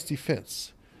get a rusty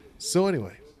fence. So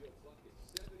anyway,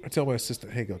 I tell my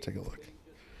assistant, hey, go take a look.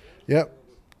 Yep.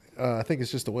 I think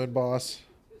it's just the wind boss.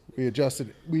 We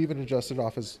even adjusted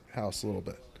off his house a little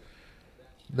bit.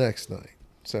 Next night,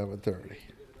 7:30.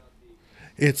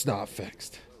 It's not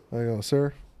fixed. I go,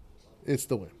 sir, it's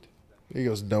the wind. He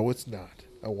goes, no, it's not.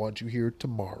 I want you here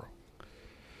tomorrow.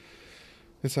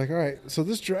 It's like, all right, so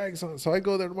this drags on. So I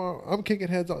go there tomorrow. I'm kicking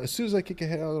heads on. As soon as I kick a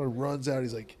head on, he runs out.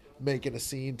 He's like making a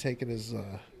scene, taking his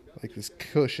his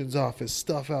cushions off his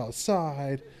stuff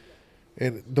outside.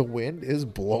 And the wind is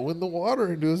blowing the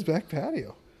water into his back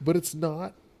patio. But it's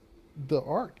not the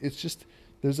arc. It's just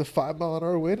there's a 5 mile an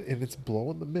hour wind and it's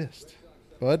blowing the mist.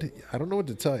 bud, I don't know what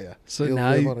to tell you. So He'll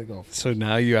now live you, on a golf course. so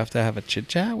now you have to have a chit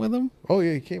chat with him. Oh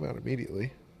yeah, he came out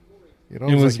immediately. You know,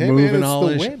 He was like, hey, moving man, all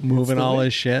it's his the win. moving It's the all win.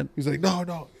 his shit. He's like,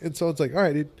 no. And so it's like, all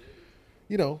right, dude,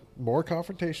 you know, more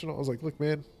confrontational. I was like, look,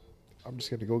 man, I'm just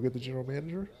going to go get the general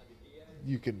manager.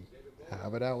 You can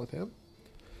have it out with him.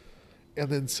 And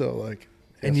then so, like.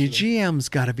 And your yesterday- GM's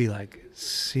got to be like,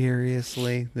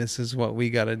 seriously, this is what we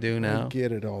got to do I now.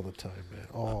 get it all the time, man.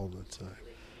 All the time.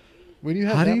 When you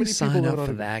have How that do you many sign people up out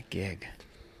for on that gig?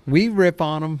 We rip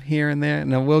on them here and there.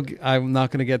 No, I'm not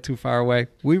going to get too far away.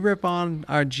 We rip on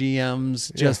our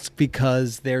GMs just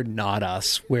because they're not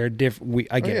us. We're different.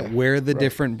 I get it. We're the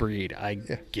different breed. I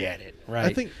get it. Right.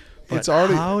 I think But it's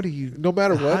already. how do you? No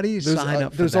matter what, How do you sign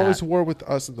up for there's that? always a war with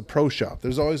us in the pro shop.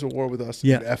 There's always a war with us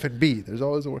in F&B. There's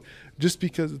always a war. Just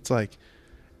because it's like,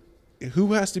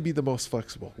 who has to be the most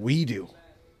flexible? We do.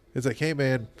 It's like, hey,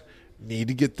 man, need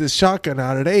to get this shotgun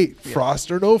out at 8. Frost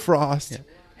or no frost. Yeah.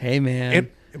 Hey, man.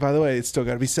 And by the way, it's still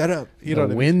got to be set up. You know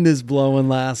The what wind is blowing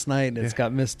last night, and it's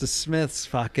got Mr. Smith's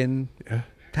fucking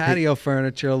patio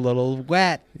furniture a little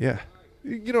wet. I mean? Yeah.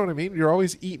 You know what I mean? You're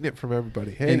always eating it from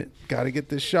everybody. Hey, got to get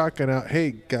this shotgun out.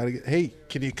 Hey, hey,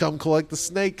 can you come collect the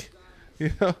snake?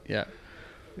 You know? Yeah.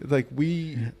 Like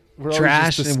we're always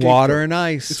Trash just a and water scapegoat. and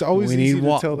ice. It's always we easy need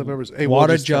to tell the members, hey,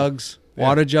 water we'll just jugs. Yeah.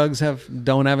 Water jugs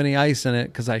don't have any ice in it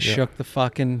because I shook the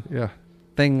fucking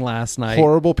thing last night.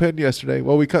 Horrible pin yesterday.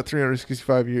 Well, we cut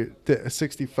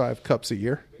 65 cups a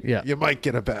year. Yeah. You might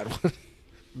get a bad one.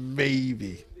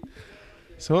 Maybe.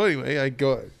 So anyway, I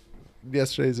go.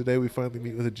 Yesterday's the day we finally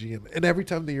meet with a GM. And every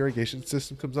time the irrigation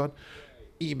system comes on,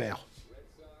 email.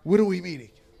 When are we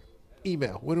meeting?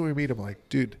 Email. When do we meet? I'm like,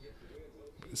 dude,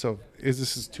 so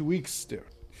this is 2 weeks, dude.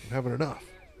 I'm having enough.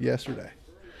 Yesterday.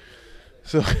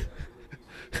 So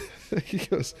he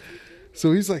goes,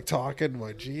 so he's like talking to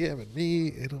my GM and me,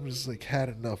 and I'm just like, had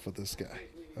enough of this guy.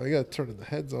 I got turning the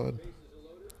heads on.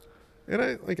 And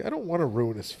I don't want to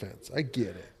ruin his fence. I get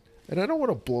it. And I don't want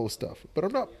to blow stuff, but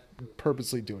I'm not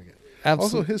purposely doing it.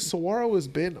 Absolutely. Also, his saguaro has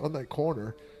been on that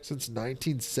corner since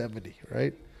 1970,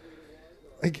 right?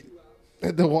 Like,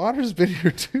 and the water's been here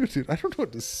too, dude. I don't know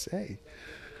what to say.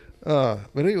 But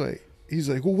anyway, he's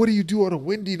like, well, what do you do on a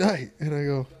windy night? And I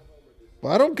go,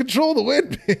 well, I don't control the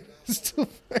wind, man.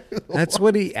 That's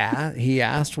what he asked. He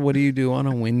asked, what do you do on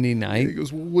a windy night? He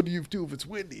goes, well, what do you do if it's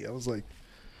windy? I was like,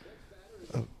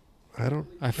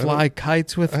 I fly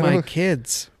kites with my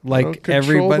kids. Like I don't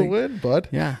control everybody. the wind, bud.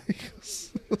 Yeah.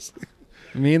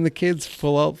 Me and the kids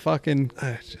pull out fucking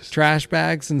trash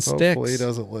bags and sticks. Hopefully he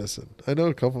doesn't listen. I know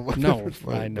a couple of my No, friends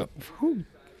I know.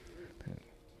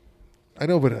 I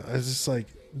know, but it's just like,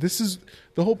 this is,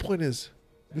 the whole point is,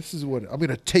 this is what, I'm going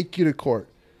to take you to court.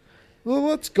 Well,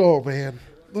 let's go, man.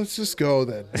 Let's just go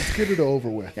then. Let's get it over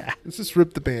with. Let's just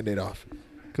rip the Band-Aid off.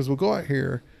 Because we'll go out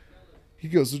here. He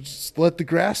goes, just let the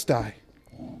grass die.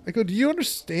 I go, do you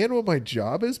understand what my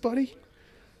job is, buddy?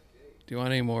 Do you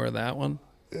want any more of that one?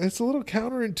 It's a little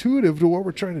counterintuitive to what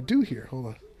we're trying to do here.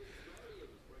 Hold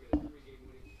on.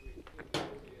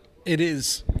 It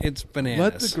is. It's bananas.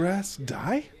 Let the grass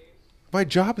die? My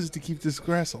job is to keep this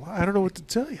grass alive. I don't know what to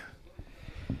tell you.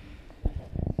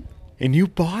 And you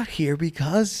bought here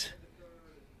because?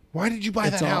 Why did you buy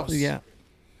that house? Yeah.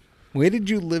 Where did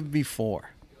you live before?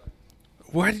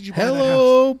 Why did you buy that house?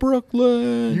 Hello,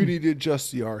 Brooklyn. You need to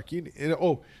adjust the arc. You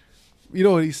know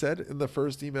what he said in the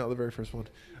first email, the very first one?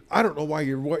 I don't know why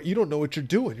you don't know what you're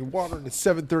doing. You're watering at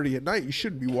 7:30 at night. You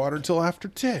shouldn't be watering until after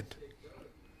 10.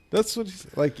 That's what he's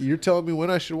like. You're telling me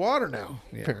when I should water now.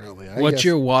 Yeah. Apparently, what's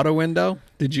your water window?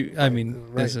 Did you? I mean,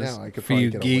 right this now is I could for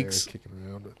you get geeks. a layer kicking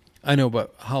around it. I know,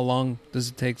 but how long does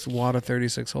it take to water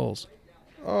 36 holes?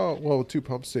 Oh well, with 2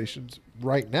 pump stations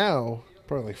right now,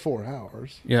 probably like 4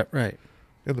 hours. Yeah, right.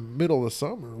 In the middle of the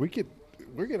summer, we're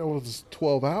getting over this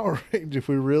 12-hour range if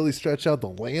we really stretch out the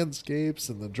landscapes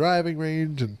and the driving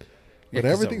range and. But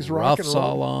everything's rocking roughs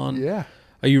all on. Yeah.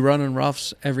 Are you running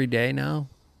roughs every day now?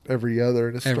 Every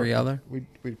other. Every other? We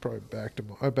probably backed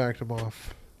him. I backed him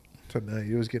off tonight.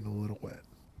 He was getting a little wet.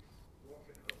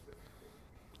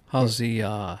 How's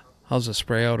the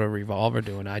spray out a revolver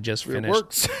doing? I just finished. It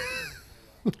works.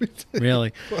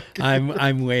 Really?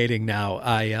 I'm waiting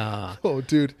now. Oh,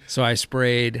 dude. So I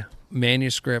sprayed.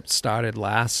 Manuscript started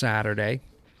last Saturday.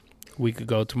 A week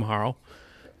ago tomorrow.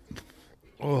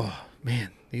 Oh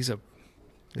man,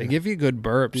 they give you good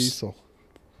burps. Diesel.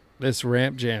 This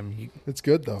ramp jam. It's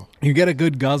good though. You get a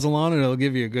good guzzle on it, it'll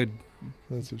give you a good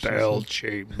That's what bell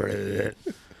shape.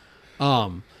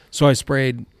 So I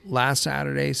sprayed last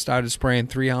Saturday, started spraying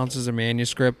 3 ounces of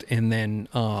Manuscript, and then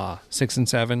 6 and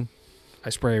 7. I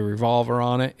spray a revolver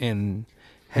on it and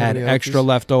had many extra ounces?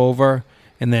 left over,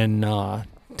 and then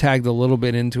tagged a little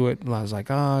bit into it. And I was like,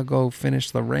 I'll go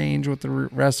finish the range with the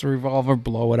rest of the revolver,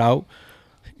 blow it out.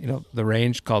 You know, the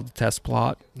range called the test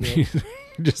plot. Yeah.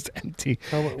 Just empty.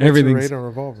 What's Everything's your rate on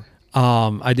revolver?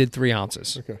 I did 3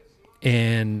 ounces. Okay.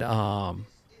 And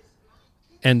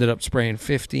ended up spraying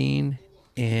 15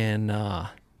 and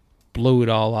blew it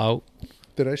all out.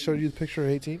 Did I show you the picture of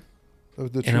 18?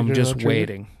 Of the And I'm treated just untreated?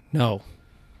 waiting. No.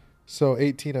 So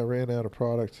 18, I ran out of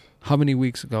product. How many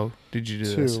weeks ago did you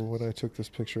do this? 2 when I took this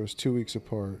picture. It was 2 weeks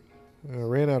apart. And I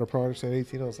ran out of products at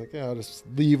 18. I was like, yeah, I'll just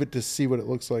leave it to see what it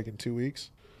looks like in 2 weeks.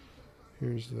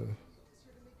 Here's the...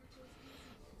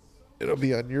 It'll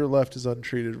be on your left is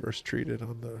untreated versus treated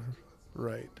on the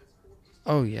right.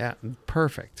 Oh, yeah.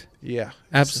 Perfect. Yeah.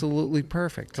 Absolutely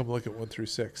perfect. Come look at 1 through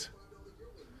 6.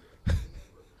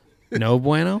 No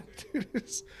bueno? Dude,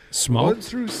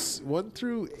 Smoked? 1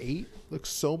 through 8 looks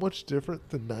so much different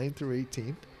than 9 through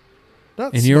 18.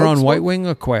 Not And you're on smoke. White Wing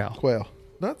or Quail? Quail.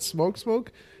 Not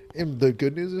smoke. And the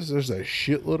good news is there's a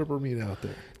shitload of Bermuda out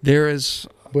there. There is...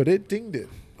 But it dinged it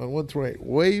on 1 through 8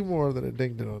 way more than it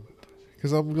dinged it on.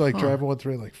 Because I'm like driving 1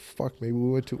 through 8 like, fuck, maybe we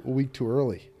went a week too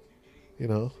early. You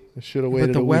know? I should have waited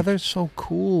But the a week. weather's so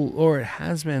cool, or it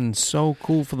has been so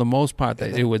cool for the most part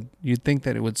that you'd think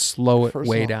that it would slow it First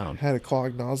way of all, down. Had a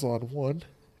clogged nozzle on 1.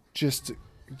 Just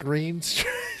green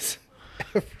stripes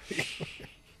everywhere.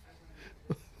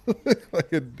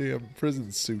 Like a damn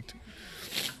prison suit.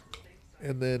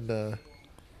 And then and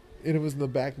it was in the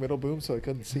back middle boom, so I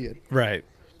couldn't see it. Right.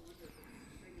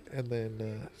 And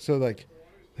then so like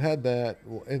had that,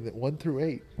 and then 1 through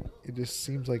 8, it just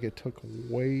seems like it took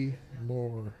way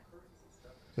more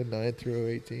than 9 through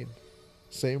 18.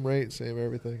 Same rate, same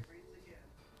everything.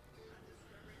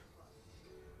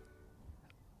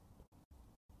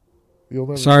 You'll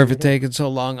never Sorry for figure it out. taking so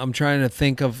long. I'm trying to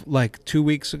think of like 2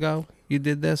 weeks ago you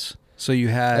did this. So you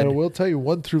had... And I will tell you,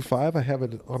 1 through 5, I have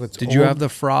it on its own. Did you have the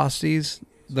Frosties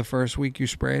the first week you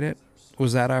sprayed it?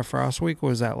 Was that our frost week or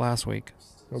was that last week?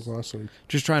 That was last week.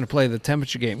 Just trying to play the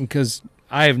temperature game because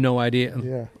I have no idea.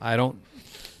 Yeah. I don't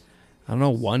know.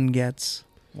 One gets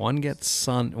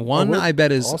sun. One, Oh, I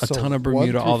bet, is a also, ton of 1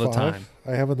 Bermuda through all the 5, time.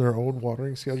 I have in their own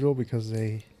watering schedule because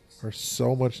they are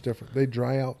so much different. They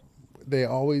dry out. They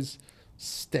always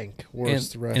stink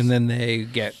worse the rest. And then they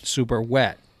get super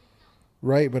wet.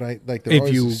 Right, but I like they're If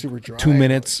always you super dry. 2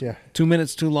 minutes, Yeah. 2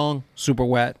 minutes too long, super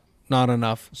wet. Not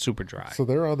enough, super dry. So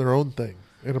they're on their own thing.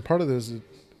 And a part of this is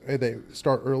they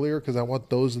start earlier because I want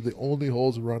those are the only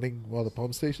holes running while the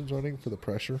pump station's running for the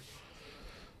pressure.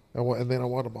 And then I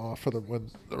want them off for when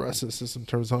the rest of the system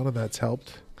turns on, and that's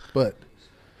helped. But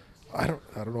I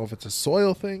don't know if it's a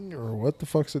soil thing or what the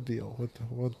fuck's the deal with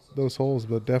those holes.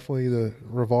 But definitely the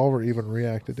revolver even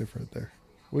reacted different there.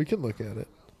 We can look at it.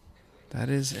 That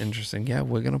is interesting. Yeah,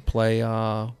 we're gonna play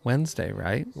Wednesday,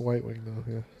 right? White Wing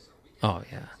though, yeah. Oh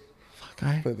yeah. Fuck,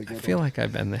 I Play the good feel one. like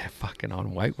I've been there fucking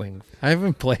on White Wing. I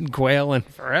haven't played Quail in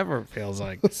forever. It feels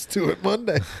like. Let's do it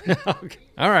Monday. Okay.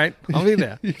 All right, I'll be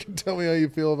there. You can tell me how you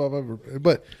feel about my.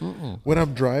 But when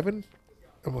I'm driving,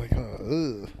 I'm like,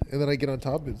 ugh. And then I get on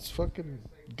top. It's fucking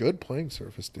good playing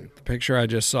surface, dude. The picture I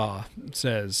just saw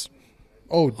says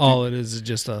Oh, dude. all it is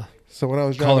just a. So when I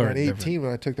was driving Color on different. 18,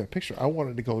 when I took that picture, I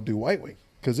wanted to go do White Wing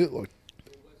because it looked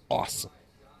awesome.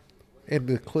 And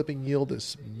the clipping yield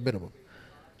is minimum.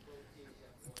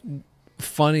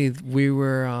 Funny, we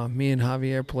were me and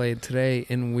Javier played today,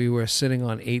 and we were sitting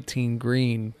on 18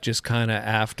 green, just kind of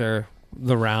after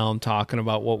the round, talking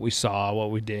about what we saw, what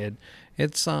we did.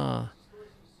 It's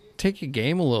take your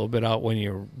game a little bit out when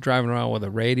you're driving around with a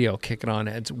radio kicking on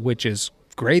heads, which is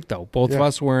great though. Both of Yeah.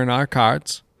 us were in our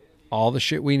carts, all the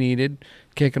shit we needed,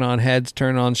 kicking on heads,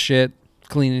 turning on shit,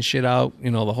 cleaning shit out,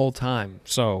 the whole time.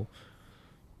 So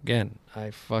again,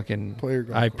 I Play your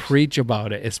golf course. preach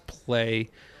about it. Is play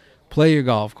your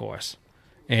golf course.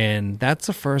 And that's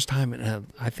the first time,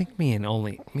 I think me and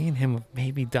him have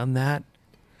maybe done that.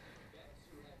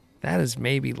 That is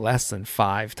maybe less than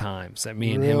 5 times that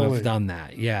me and him Really? have done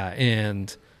that. Yeah.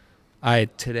 And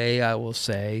today I will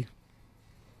say,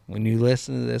 when you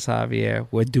listen to this, Javier,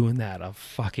 we're doing that a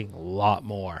fucking lot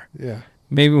more. Yeah.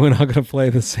 Maybe we're not going to play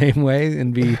the same way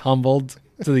and be humbled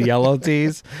to the yellow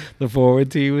tees, the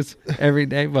forward tees every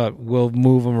day, but we'll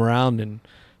move them around and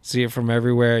see it from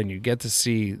everywhere, and you get to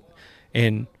see.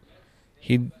 And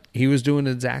he was doing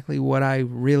exactly what I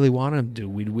really want him to do.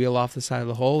 We'd wheel off the side of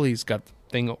the hole. He's got the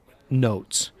thing,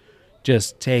 notes,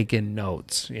 just taking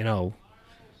notes,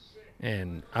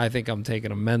 And I think I'm taking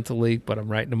them mentally, but I'm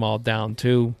writing them all down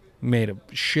too. Made a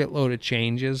shitload of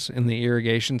changes in the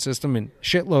irrigation system. And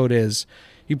shitload is,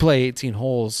 you play 18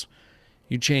 holes,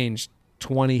 you change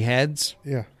 20 heads.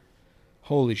 Yeah.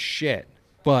 Holy shit.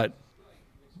 But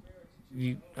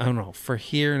I don't know, for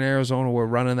here in Arizona, we're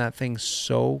running that thing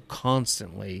so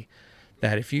constantly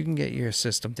that if you can get your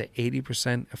system to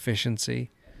 80% efficiency,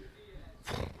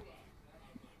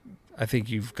 I think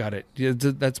you've got it.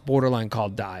 That's borderline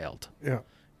called dialed. Yeah.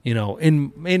 You know,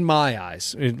 in my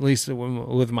eyes, at least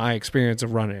with my experience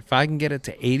of running, if I can get it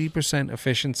to 80%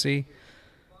 efficiency,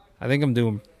 I think I'm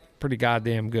doing pretty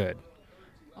goddamn good.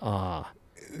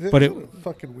 But it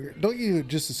fucking weird. Don't you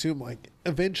just assume like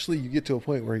eventually you get to a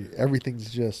point where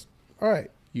everything's just all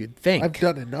right? You'd think I've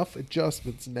done enough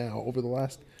adjustments now over the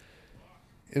last,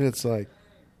 and it's like,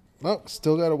 oh,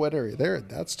 still got a wet area there, and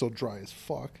that's still dry as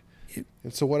fuck.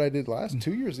 And so what I did last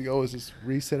 2 years ago is just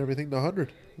reset everything to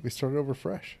 100. We started over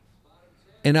fresh.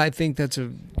 And I think that's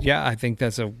a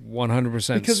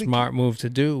 100% smart move to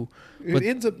do. It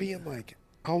ends up being like,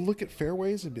 I'll look at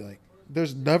fairways and be like,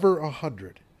 there's never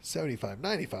 100, 75,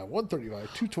 95,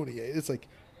 135, 228. It's like,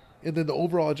 and then the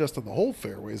overall adjust on the whole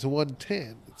fairway is a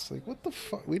 110. It's like, what the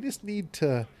fuck? We just need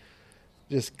to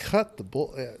just cut the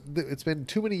bull. It's been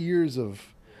too many years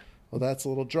of, well, that's a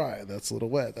little dry, that's a little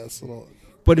wet, that's a little.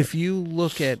 But if you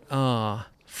look at,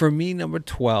 for me, number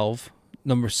 12,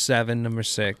 number 7, number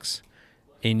 6,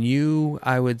 and you,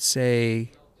 I would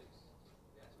say,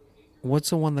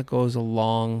 what's the one that goes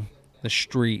along the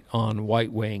street on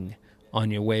White Wing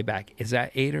on your way back? Is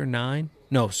that 8 or 9?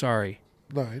 No, sorry.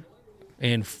 9.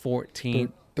 And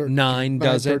 14. 9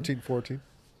 does 13, 14.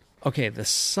 Okay, the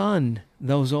sun,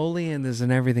 those oleanders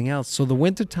and everything else. So the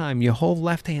wintertime, your whole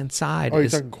left-hand side you're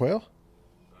talking Quail?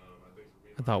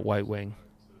 I thought White Wing.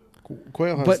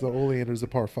 Quail has the oleanders, the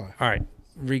par 5. All right.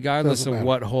 Regardless of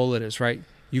what hole it is, right?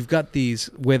 You've got these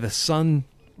where the sun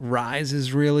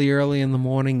rises really early in the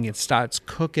morning. It starts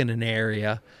cooking an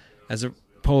area as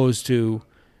opposed to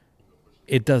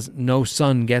no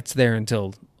sun gets there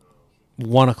until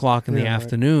 1 o'clock in the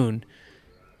afternoon.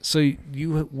 So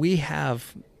we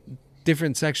have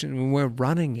different sections and we're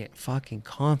running it fucking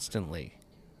constantly.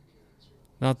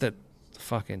 Not that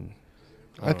fucking...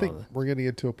 I think we're going to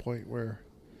get to a point where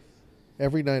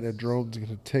every night a drone's going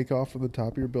to take off from the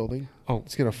top of your building. Oh,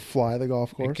 it's going to fly the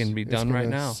golf course. It can be done right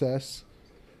now. Assess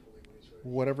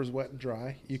whatever's wet and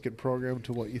dry. You can program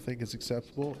to what you think is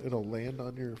acceptable. It'll land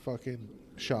on your fucking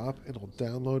shop. It'll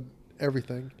download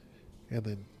everything, and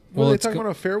then they're talking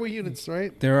about fairway units,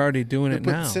 right? They're already doing it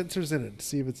now. Put sensors in it to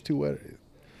see if it's too wet.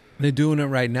 They're doing it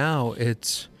right now.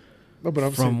 It's no, but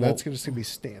I'm saying that's just going to be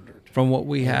standard. From what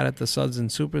we had at the Suds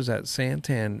and Supers at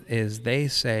Santan is they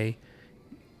say,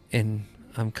 and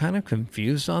I'm kind of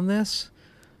confused on this,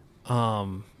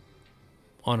 on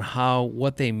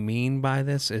what they mean by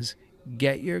this is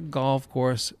get your golf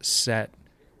course set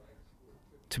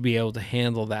to be able to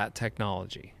handle that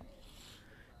technology.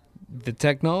 The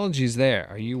technology's there.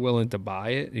 Are you willing to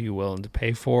buy it? Are you willing to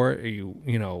pay for it? Are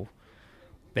you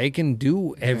they can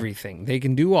do everything. They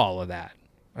can do all of that.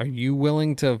 Are you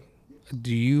willing to?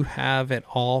 Do you have it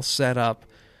all set up?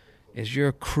 Is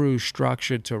your crew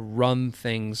structured to run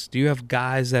things? Do you have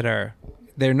guys they're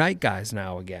night guys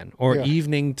now again, or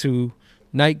evening to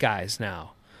night guys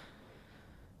now?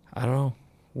 I don't know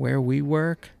where we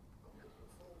work.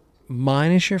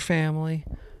 Minus your family,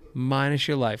 minus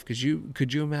your life. Could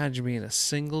you imagine being a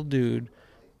single dude,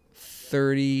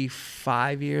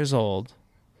 35 years old,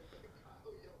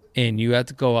 and you had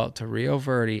to go out to Rio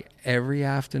Verde every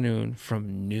afternoon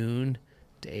from noon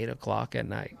to 8 o'clock at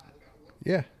night?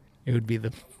 Yeah. It would be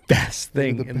the best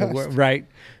thing in the world, right?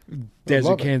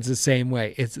 Desert Can's the same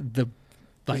way. It's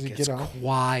it's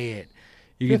quiet.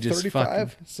 You can just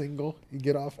 35, single. You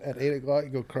get off at 8 o'clock. You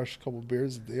go crush a couple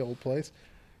beers at the old place,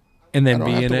 and then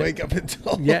be in it. Wake up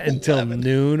until until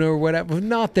noon or whatever.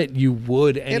 Not that you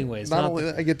would, anyways. Not only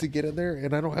that, I get to get in there,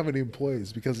 and I don't have any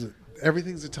employees because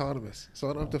everything's autonomous, so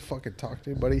I don't have to fucking talk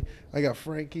to anybody. I got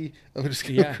Frankie. I'm just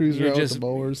gonna cruise around with the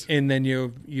mowers. And then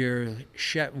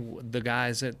the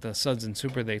guys at the Suds and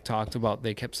Super, they talked about.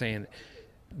 They kept saying,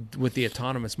 with the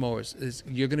autonomous mowers,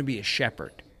 you're going to be a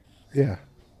shepherd. Yeah.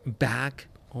 Back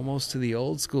almost to the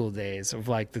old school days of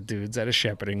like the dudes that are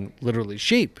shepherding literally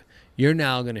sheep. You're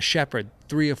now going to shepherd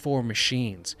 3 or 4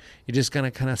 machines. You're just going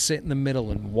to kind of sit in the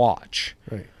middle and watch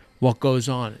what goes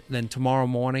on. Then tomorrow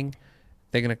morning,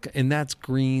 they're going to, and that's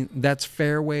green, that's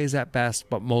fairways at best,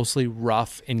 but mostly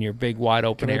rough in your big wide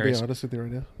open areas. Can I be honest with you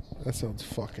right now? That sounds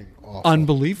fucking awful.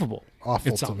 Unbelievable.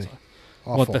 Awful to me.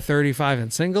 Awful. What, the 35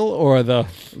 and single or the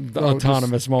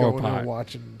autonomous mower part?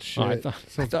 Watching shit.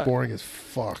 Sounds boring as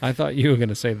fuck. I thought you were going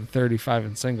to say the 35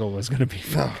 and single was going to be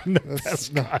fucking the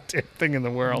best goddamn thing in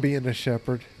the world. Being a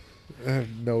shepherd, I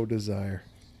have no desire.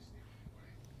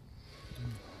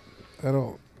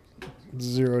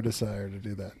 Zero desire to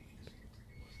do that.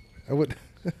 I would.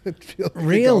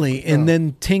 Really? And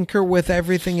then tinker with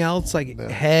everything else, like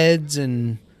heads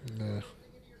and... No.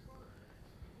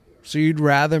 So you'd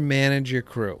rather manage your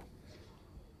crew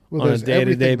on a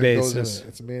day-to-day basis?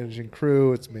 It's managing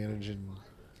crew. It's managing...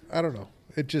 I don't know.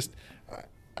 It just...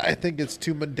 I think it's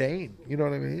too mundane. You know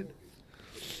what I mean?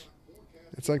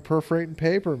 It's like perforating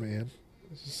paper, man.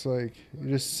 It's just like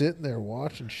you're just sitting there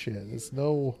watching shit. There's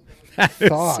no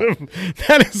thought.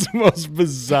 That is the most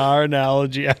bizarre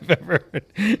analogy I've ever heard.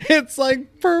 It's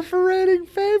like perforating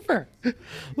paper.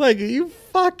 Like, are you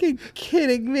fucking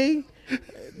kidding me?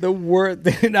 The word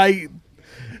that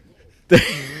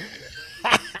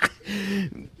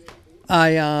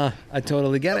I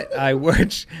totally get it. I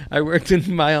worked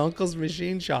in my uncle's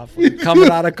machine shop coming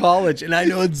out of college, and I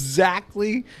know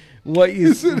exactly what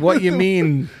you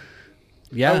mean.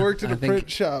 Yeah, I worked in a print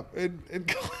shop in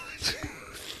college.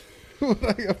 When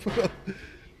I got put on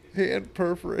hand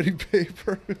perforating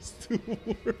paper, it's the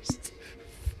worst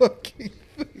fucking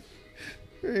thing.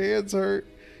 Your hands hurt.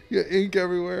 You got ink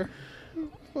everywhere.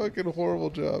 Fucking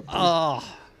horrible job. Dude.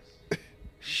 Oh,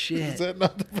 shit. Is that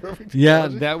not the perfect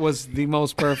analogy? That was the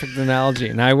most perfect analogy.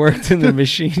 And I worked in the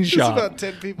machine shop. About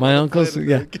 10 people my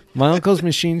uncle's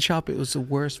machine shop, it was the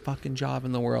worst fucking job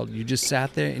in the world. You just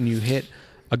sat there and you hit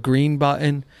a green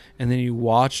button, and then you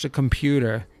watched a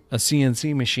computer, a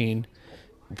CNC machine,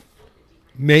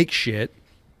 make shit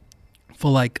for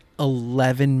like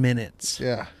 11 minutes.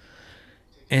 Yeah.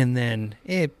 And then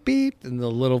it beeped, and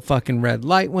the little fucking red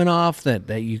light went off that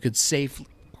you could safely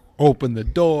open the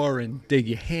door and dig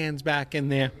your hands back in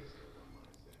there.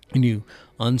 And you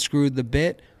unscrewed the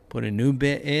bit, put a new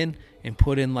bit in, and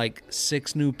put in like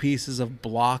 6 new pieces of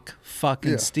block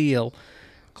fucking steel,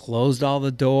 closed all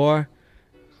the door,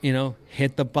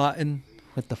 hit the button.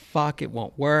 What the fuck? It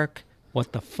won't work.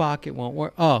 What the fuck? It won't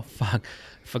work. Oh, fuck.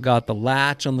 Forgot the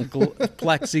latch on the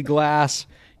plexiglass.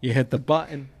 You hit the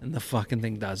button, and the fucking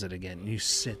thing does it again. You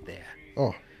sit there.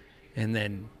 Oh. And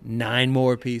then 9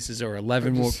 more pieces or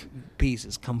 11 more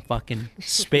pieces come fucking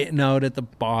spitting out at the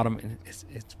bottom. And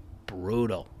it's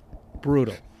brutal.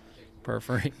 Brutal.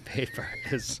 Perforating paper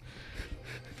is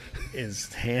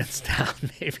hands down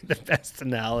maybe the best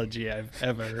analogy I've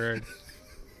ever heard.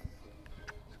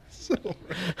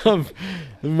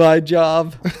 My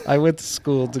job, I went to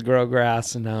school to grow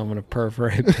grass, and now I'm going to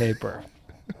perforate paper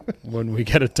when we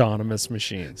get autonomous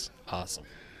machines. Awesome.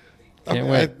 Can't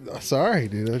wait. Sorry,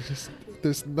 dude.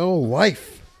 There's no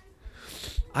life.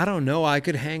 I don't know. I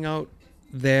could hang out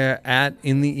there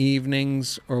in the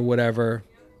evenings or whatever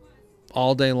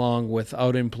all day long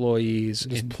without employees.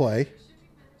 Just play.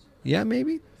 Yeah,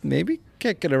 maybe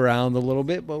kick it around a little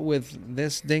bit, but with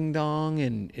this ding dong,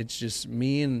 and it's just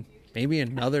me and maybe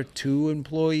another 2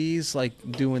 employees like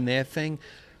doing their thing.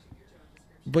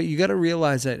 But you got to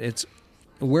realize that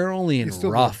we're only in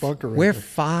rough. We're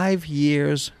 5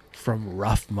 years from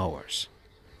rough mowers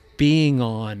being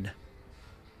on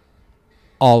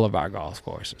all of our golf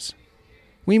courses.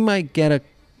 We might get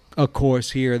a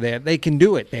course here or there. They can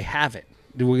do it. They have it.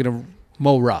 We're going to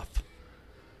mow rough.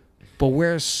 But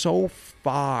we're so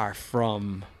far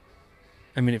from...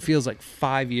 it feels like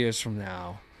 5 years from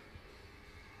now,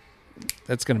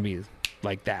 that's going to be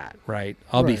like that, right?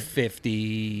 I'll be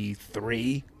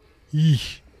 53.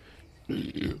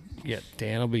 Yeah,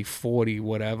 Dan will be 40,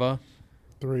 whatever.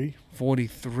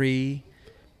 43.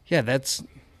 Yeah, that's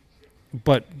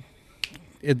going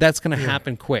to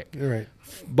happen quick. You're right.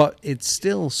 But it's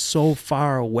still so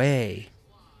far away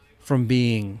from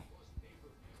being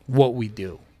what we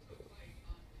do.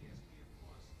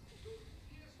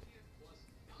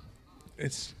 I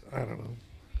don't know.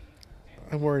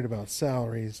 I'm worried about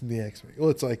salaries and the expectations. Well,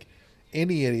 it's like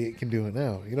any idiot can do it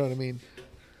now. You know what I mean?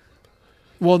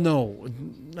 Well, no,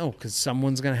 because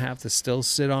someone's going to have to still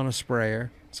sit on a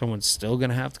sprayer. Someone's still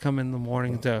going to have to come in the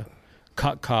morning to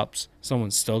cut cups.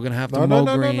 Someone's still going to have to mow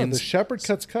greens. No. The shepherd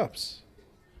cuts cups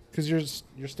because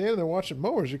you're standing there watching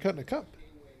mowers. You're cutting a cup,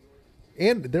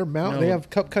 and they have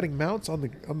cup cutting mounts on the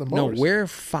mowers. No, we're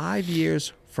 5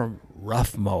 years from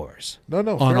rough mowers. No,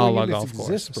 on all our golf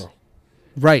courses, bro.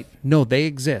 Right? No, they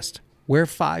exist. We're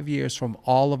 5 years from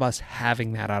all of us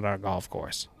having that at our golf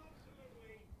course.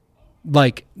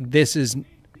 Like, this is...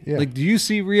 Yeah. Like, do you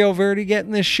see Rio Verde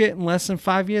getting this shit in less than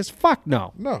 5 years? Fuck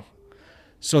no. No.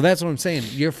 So that's what I'm saying.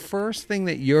 Your first thing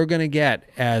that you're going to get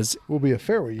will be a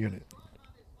fairway unit.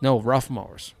 No, rough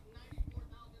mowers.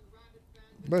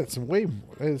 But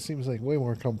it seems like way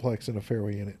more complex than a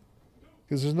fairway unit.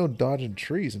 Because there's no dodging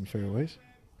trees in fairways.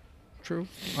 True.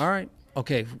 All right.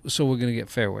 Okay, so we're going to get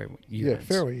fairway units. Yeah,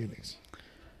 fairway units.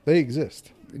 They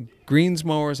exist. Greens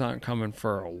mowers aren't coming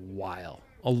for a while.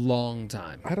 A long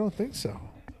time. I don't think so.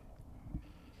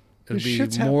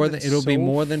 It'll be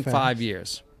more than fast. 5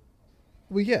 years.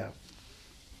 Well, yeah.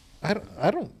 I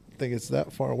don't think it's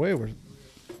that far away. Where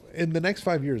in the next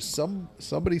 5 years,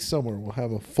 somebody somewhere will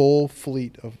have a full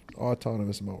fleet of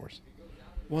autonomous mowers.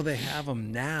 Well, they have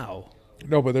them now.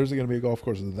 No, but there's going to be a golf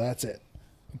course. That's it.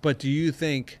 But do you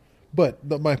think? But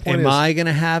my point is, am I going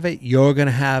to have it? You're going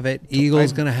to have it.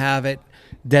 Eagle's going to have it.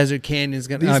 Desert Canyon's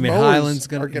going to. I mean, Highland's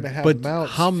going to have. But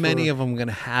mounts how many of them are going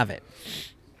to have it?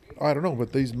 I don't know.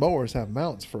 But these mowers have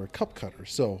mounts for a cup cutter.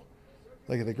 So,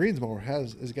 like the greens mower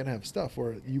is going to have stuff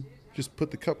where you just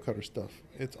put the cup cutter stuff.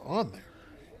 It's on there,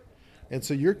 and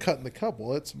so you're cutting the cup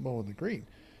while it's mowing the green.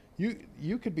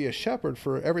 You could be a shepherd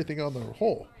for everything on the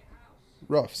hole,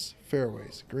 roughs,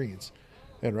 fairways, greens,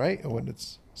 and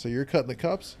so you're cutting the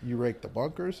cups, you rake the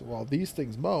bunkers. While these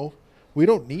things mow, we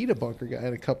don't need a bunker guy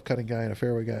and a cup cutting guy and a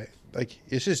fairway guy. Like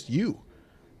it's just you.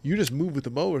 You just move with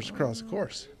the mowers across the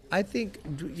course. I think,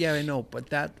 yeah, I know,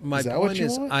 but my point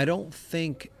is, I don't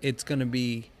think it's going to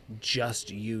be just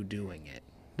you doing it.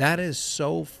 That is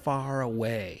so far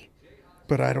away.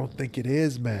 But I don't think it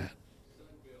is, Matt.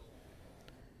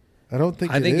 I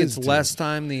think it's less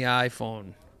time the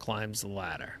iPhone climbs the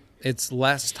ladder. It's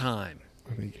less time.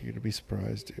 I think you're going to be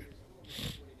surprised, dude.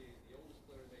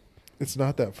 It's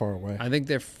not that far away. I think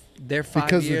they're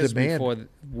 5 years before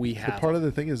we have. Part of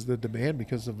the thing is the demand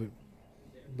because of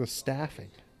the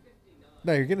staffing.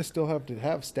 Now, you're going to still have to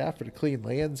have staff to clean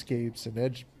landscapes and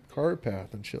edge cart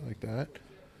path and shit like that.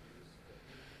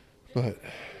 But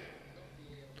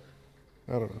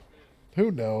I don't know. Who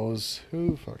knows?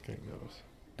 Who fucking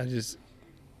knows?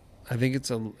 I think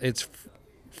it's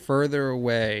further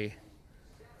away,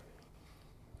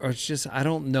 or it's just, I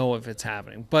don't know if it's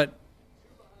happening. But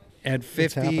at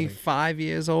 55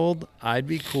 years old, I'd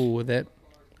be cool with it.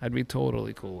 I'd be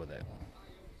totally cool with it.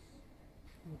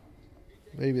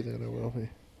 Maybe then I will be.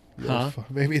 Huh?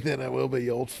 Maybe then I will be,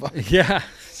 you old fuck. Yeah.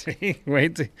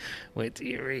 Wait till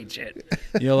you reach it.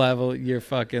 You'll have your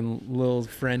fucking little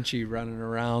Frenchie running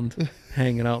around,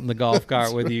 hanging out in the golf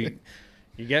cart with you.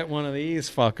 You get one of these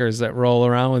fuckers that roll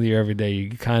around with you every day. You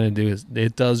kind of do.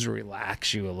 It does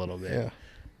relax you a little bit.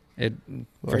 Yeah.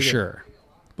 For sure.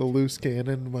 The loose cannon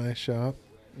in my shop.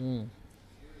 Mm.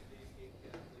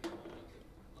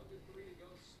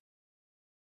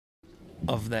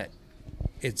 Of that,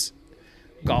 it's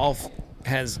golf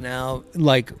has now,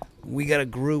 like, we got a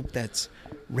group that's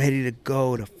ready to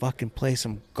go to fucking play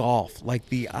some golf. Like,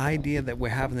 the idea that we're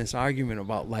having this argument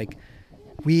about, like,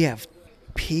 we have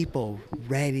people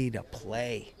ready to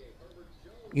play.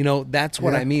 You know, that's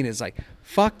what I mean. Is like,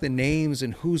 fuck the names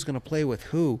and who's going to play with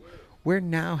who. We're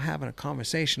now having a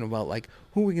conversation about, like,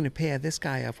 who are we going to pair this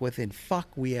guy up with? And fuck,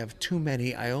 we have too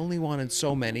many. I only wanted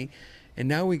so many. And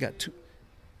now we got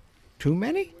too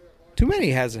many? Too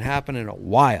many hasn't happened in a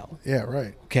while. Yeah,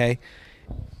 right. Okay?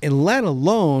 And let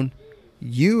alone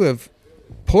you have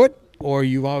put, or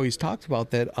you've always talked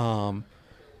about that,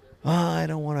 I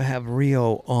don't want to have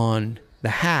Rio on the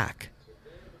hack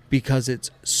because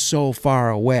it's so far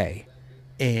away.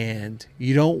 And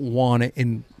you don't want it,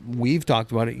 and we've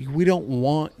talked about it, we don't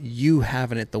want you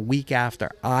having it the week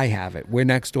after I have it. We're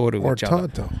next door to each other. Or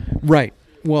Tonto. Right.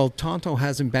 Well, Tonto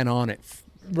hasn't been on it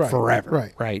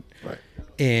forever. Right.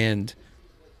 And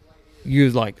you're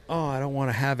like, oh, I don't want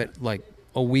to have it like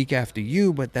a week after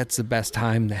you, but that's the best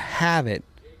time to have it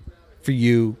for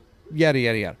you, yada,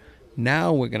 yada, yada.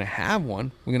 Now we're going to have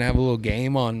one. We're going to have a little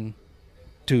game on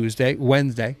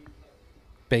Wednesday.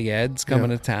 Big Ed's coming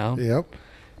to town. Yep.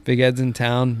 Big Ed's in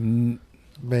town.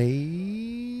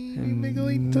 Miguelito.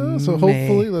 So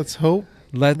hopefully, let's hope.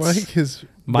 Mikey's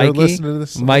listening to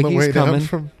this on the way coming.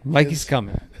 Down Mikey's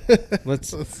coming.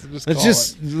 Let's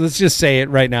just say it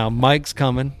right now. Mike's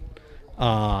coming.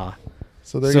 So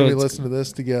they're going to be listening to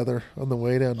this together on the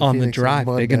way down to on Phoenix the drive.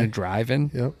 On they're going to drive in.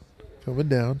 Yep. Coming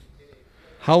down.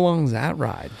 How long is that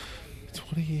ride?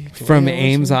 20 from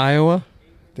Ames, Iowa.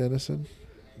 Denison.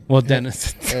 Well,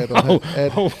 Denison. Ed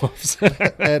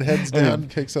heads down,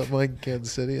 picks up Mike in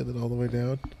Kansas City, and then all the way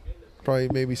down. Probably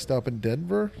maybe stop in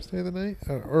Denver, stay the night,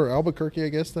 or Albuquerque, I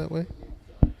guess that way.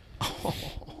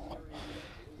 Oh,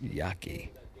 yucky.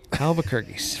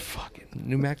 Albuquerque's fucking.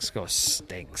 New Mexico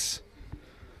stinks.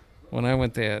 When I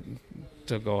went there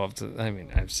to go up to, I mean,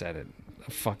 I've said it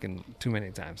fucking too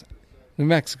many times. New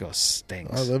Mexico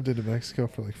stinks. I lived in New Mexico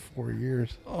for like 4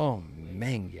 years. Oh,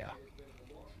 man, yeah.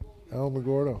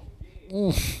 Alamogordo.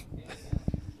 I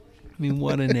mean,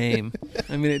 what a name.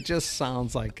 I mean, it just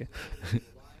sounds like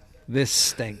this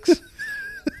stinks.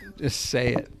 Just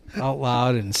say it out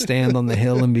loud and stand on the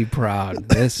hill and be proud.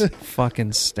 This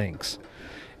fucking stinks.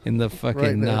 In the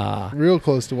fucking... real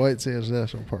close to White Sands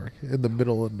National Park, in the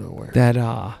middle of nowhere. That,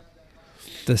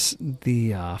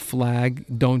 the flag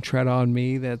 "Don't Tread on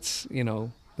Me." That's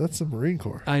That's the Marine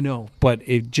Corps. I know, but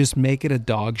just make it a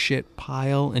dog shit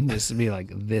pile and just be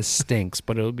like, this stinks.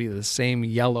 But it'll be the same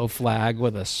yellow flag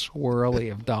with a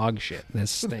swirly of dog shit. This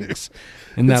stinks,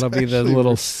 and that'll be the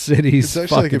little city's. It's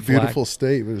actually like a fucking beautiful flag.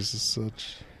 state, but it's just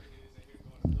such.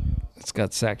 It's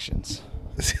got sections.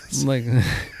 Like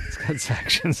it's got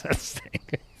sections that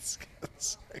stink.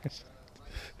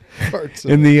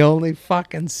 And the only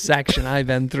fucking section I've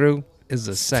been through is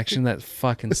the section that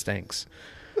fucking stinks.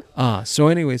 So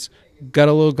anyways, got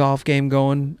a little golf game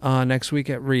going next week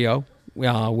at Rio.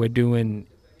 We're doing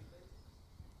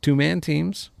 2-man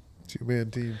teams.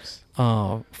 2-man teams.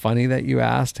 Funny that you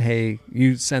asked. Hey,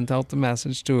 you sent out the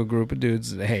message to a group of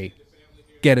dudes that, hey,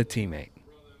 get a teammate.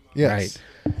 Yes.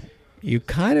 Right? You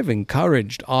kind of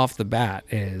encouraged off the bat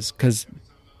is because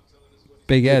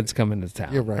Big Ed's coming to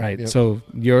town. You're right. Yep. So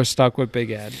you're stuck with Big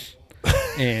Ed.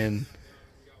 And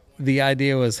the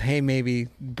idea was, hey, maybe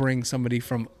bring somebody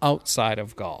from outside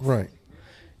of golf. Right.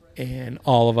 And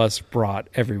all of us brought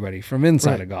everybody from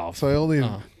inside of golf. So I only,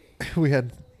 we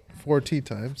had 4 tee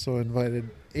times, so I invited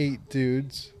 8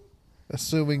 dudes,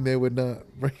 assuming they would not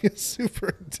bring a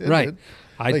superintendent. Right.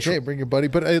 Hey, bring your buddy.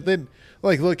 But then,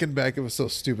 looking back, it was so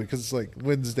stupid because it's like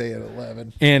Wednesday at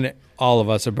 11. And all of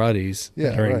us are buddies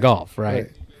that are in golf,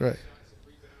 right? Right.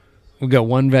 We've got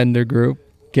one vendor group,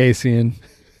 Casey and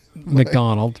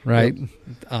McDonald, right?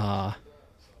 Yep.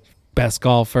 Best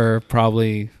golfer,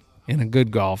 probably, and a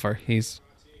good golfer. He's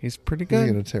pretty good.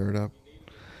 He's going to tear it up.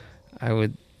 I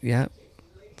would, yeah.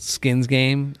 Skins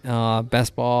game,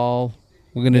 best ball.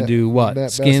 We're going to do what? Net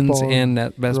Skins best ball, and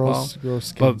net best ball. Girls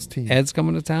skins But team. Ed's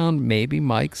coming to town. Maybe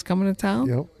Mike's coming to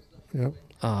town. Yep.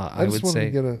 I just would wanted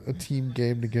say to get a team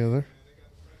game together.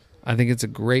 I think it's a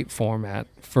great format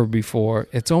for before.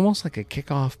 It's almost like a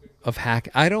kickoff of Hack.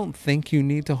 I don't think you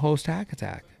need to host Hack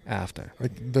Attack after.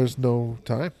 There's no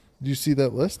time. Do you see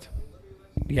that list?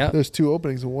 Yeah. There's 2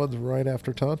 openings and one's right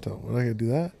after Tonto. We're not going to do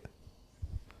that.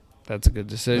 That's a good I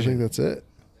decision. think that's it.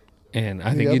 And I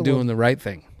The think you're other doing one- the right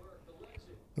thing.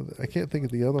 I can't think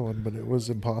of the other one, but it was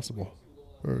impossible.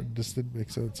 Or it just didn't make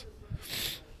sense.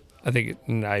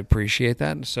 And I appreciate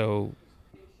that. So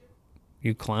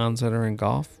you clowns that are in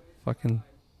golf, fucking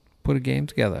put a game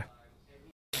together.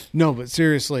 No, but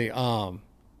seriously,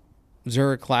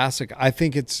 Zurich Classic, I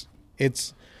think it's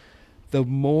the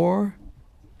more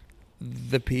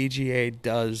the PGA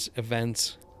does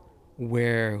events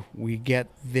where we get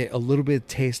a little bit of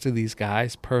taste of these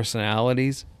guys'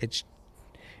 personalities,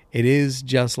 it is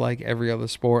just like every other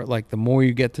sport. Like, the more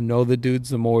you get to know the dudes,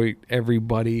 the more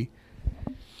everybody,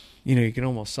 you can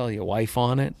almost sell your wife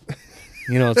on it.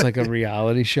 It's like a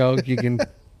reality show. You can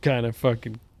kind of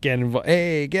fucking get involved.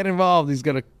 Hey, get involved. He's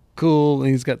got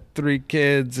he's got 3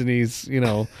 kids, and he's,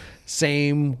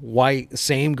 same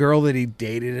girl that he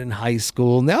dated in high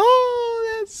school. No,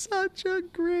 that's such a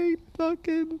great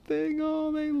fucking thing.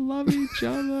 Oh, they love each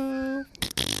other.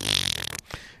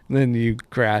 Then you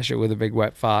crash it with a big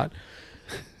wet fart.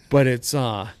 But it's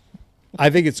I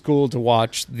think it's cool to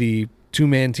watch the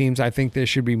 2-man teams. I think there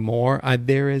should be more.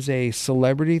 There is a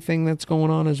celebrity thing that's going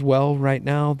on as well right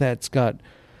now that's got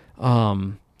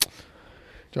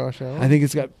Josh Allen? I think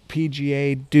it's got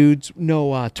PGA dudes.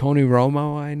 No, Tony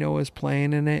Romo I know is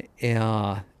playing in it.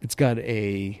 It's got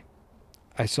I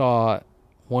saw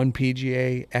one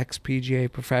PGA, ex-PGA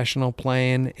professional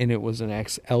playing, and it was an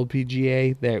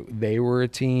ex-LPGA. They were a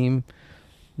team.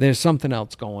 There's something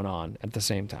else going on at the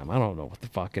same time. I don't know what the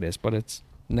fuck it is, but it's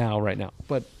right now.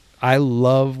 But I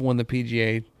love when the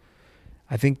PGA,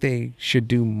 I think they should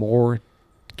do more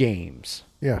games.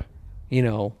 Yeah.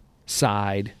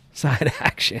 Side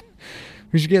action.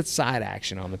 We should get side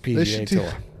action on the PGA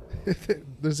Tour.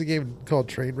 There's a game called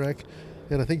Trainwreck,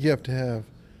 and I think you have to have,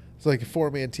 it's like a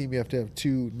 4-man team. You have to have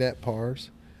 2 net pars,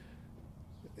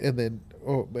 and then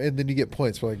you get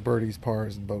points for like birdies,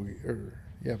 pars, and bogey, or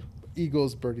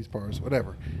eagles, birdies, pars,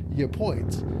 whatever. You get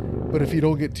points, but if you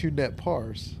don't get 2 net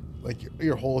pars, like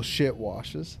your whole shit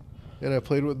washes. And I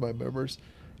played with my members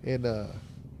in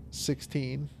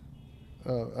 16.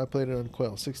 I played it on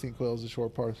quail. 16 quail is a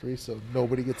short par 3, so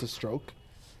nobody gets a stroke.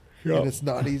 Yep. And it's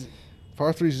not easy.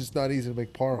 Par 3 is just not easy to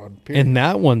make par on. Period. And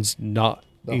that one's not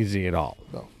easy at all.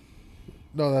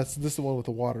 No, this is the one with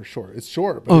the water short. It's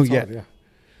short, but it's hard,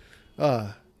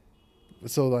 yeah.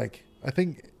 So like I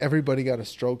think everybody got a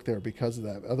stroke there because of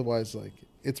that. Otherwise, like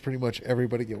it's pretty much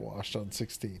everybody get washed on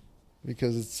 16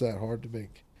 because it's that hard to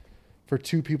make. For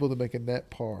 2 people to make a net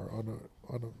par on a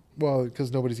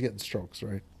because nobody's getting strokes,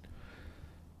 right?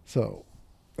 So,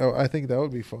 I think that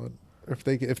would be fun if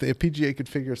PGA could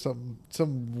figure some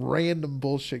random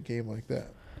bullshit game like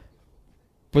that.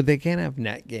 But they can't have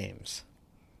net games.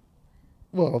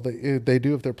 Well, they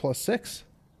do if they're +6.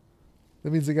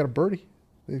 That means they got a birdie.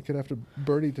 They could have to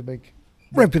birdie to make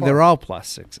Right, but par. they're all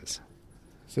 +6s.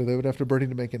 So they would have to birdie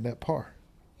to make a net par.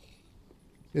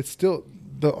 It's still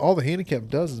all the handicap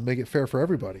does is make it fair for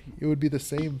everybody. It would be the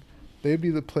same. They'd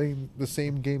be playing the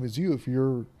same game as you if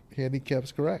your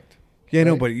handicap's correct. Yeah, right?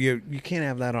 no, but you can't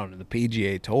have that on the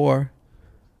PGA Tour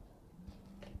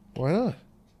Why not?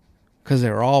 because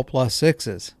they're all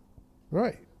 +6s.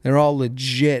 Right. They're all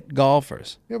legit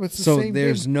golfers. Yeah, but it's the So same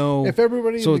there's game. no. If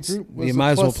everybody so in the it's, group was you a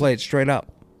might as well plus- play it straight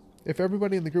up. If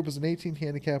everybody in the group was an 18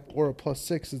 handicap or a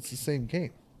 +6, it's the same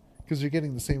game because you're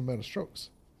getting the same amount of strokes.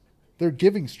 They're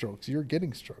giving strokes. You're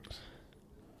getting strokes.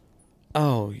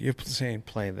 Oh, you're saying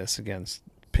play this against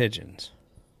pigeons.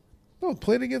 No,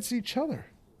 play it against each other.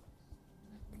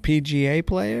 PGA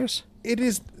players? It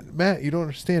is, Matt, you don't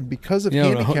understand. Because of No,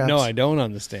 handicaps, no, I don't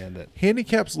understand it.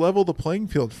 handicaps level the playing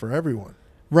field for everyone.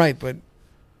 Right, but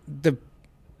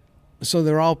so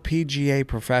they're all PGA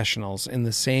professionals in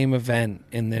the same event,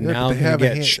 and then Yeah, now but they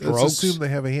get Let's strokes. assume they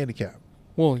have a handicap.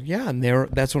 Well, yeah, and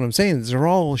that's what I'm saying. They're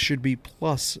all should be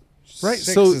plus Right,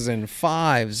 sixes and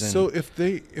fives. And So if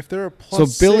they're a so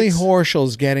 +6, Billy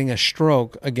Horschel's getting a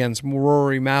stroke against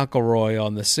Rory McIlroy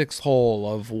on the 6th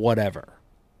hole of whatever.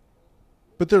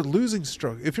 but they're losing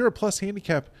stroke. If you're a plus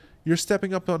handicap, you're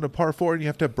stepping up on a par 4 and you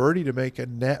have to have birdie to make a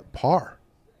net par.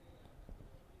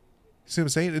 See what I'm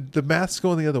saying? The math's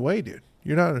going the other way, dude.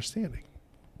 You're not understanding.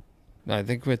 No, I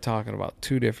think we're talking about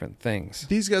two different things.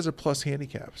 These guys are plus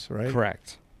handicaps, right?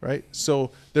 Correct. Right? So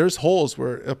there's holes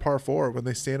where a par 4, when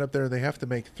they stand up there, they have to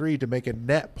make 3 to make a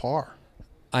net par.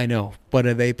 I know, but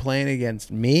are they playing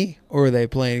against me or are they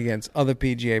playing against other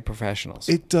PGA professionals?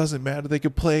 It doesn't matter. They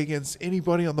could play against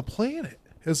anybody on the planet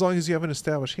as long as you have an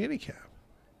established handicap.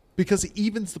 Because it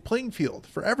evens the playing field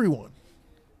for everyone.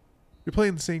 You're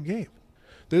playing the same game.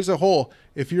 There's a hole.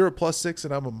 If you're a +6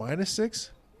 and I'm a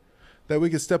 -6, that we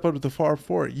can step up to the par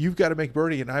 4. You've got to make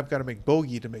birdie and I've got to make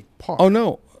bogey to make par. Oh,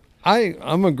 no.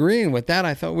 I'm agreeing with that.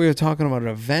 I thought we were talking about an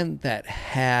event that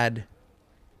had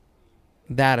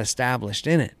that established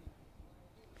in it.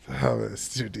 Oh,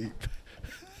 that's too deep.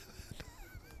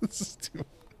 This is too.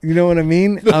 You know what I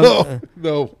mean?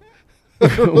 No.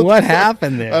 What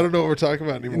happened there? I don't know what we're talking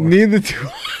about anymore. Neither do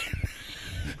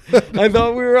I. I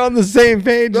thought we were on the same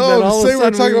page. No, and then I'm all of a saying we're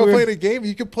sudden talking we about were- playing a game.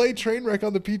 You could play Trainwreck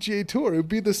on the PGA Tour. It would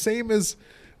be the same as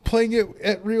playing it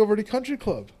at Rio Verde Country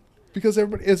Club. Because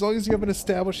everybody, as long as you have an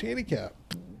established handicap.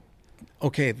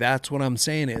 Okay, that's what I'm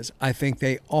saying is I think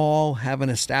they all have an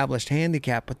established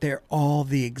handicap, but they're all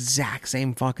the exact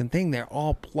same fucking thing. They're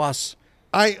all plus.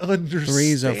 I understand.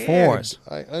 3s or 4s.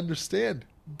 I understand.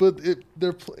 But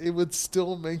it would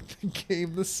still make the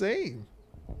game the same.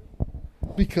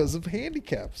 Because of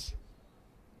handicaps.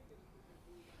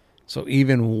 So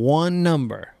even one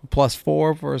number,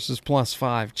 +4 versus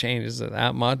 +5, changes it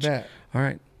that much. Matt, All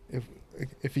right.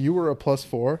 if you were a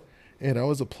 +4 and I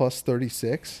was a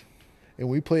 +36 and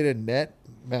we played a net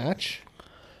match,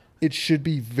 it should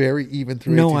be very even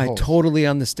through 18 No, I holes. totally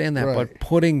understand that, Right. but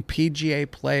putting PGA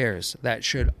players that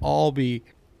should all be,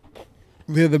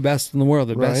 they're the best in the world,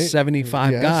 the Right. best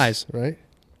 75 Yes, guys. Right?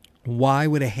 Why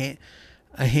would a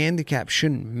handicap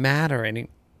shouldn't matter any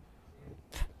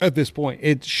at this point?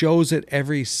 It shows it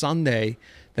every Sunday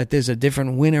that there's a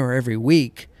different winner every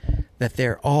week, that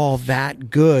they're all that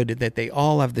good, that they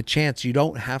all have the chance. You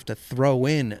don't have to throw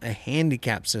in a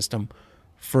handicap system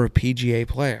for a PGA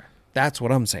player. That's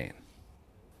what I'm saying.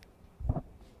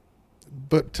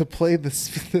 But to play this,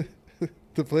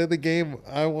 to play the game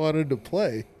I wanted to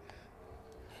play,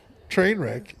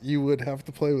 Trainwreck, you would have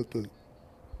to play with the.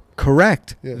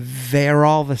 Correct. Yeah. They're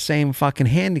all the same fucking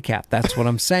handicap. That's what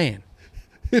I'm saying.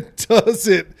 It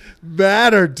doesn't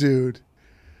matter, dude.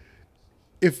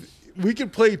 If we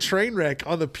could play Trainwreck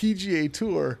on the PGA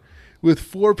Tour with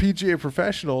 4 PGA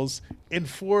professionals and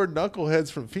 4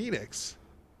 knuckleheads from Phoenix,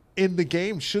 and the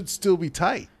game should still be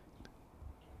tight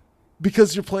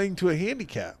because you're playing to a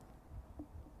handicap.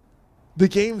 The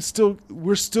game's still,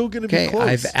 we're still going to be Okay, close.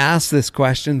 I've asked this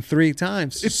question 3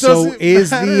 times. It So doesn't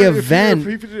is matter the if you're a event,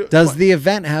 PGA does the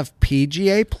event have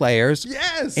PGA players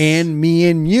Yes. and me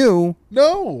and you?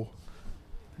 No.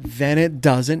 Then it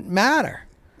doesn't matter.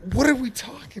 What are we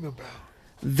talking about?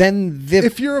 Then the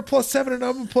If you're a +7 and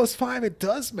I'm a +5, it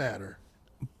does matter.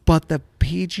 but the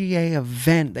PGA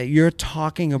event that you're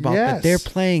talking about that Yes. they're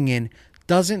playing in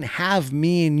doesn't have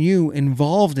me and you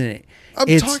involved in it. I'm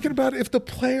It's- talking about if the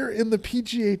player in the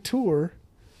PGA Tour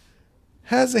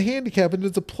has a handicap and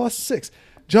it's a +6.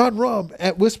 John Rahm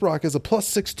at Wisbrock is a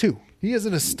 +6 too. He has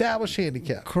an established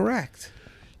handicap. correct.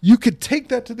 You could take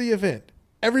that to the event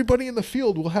everybody in the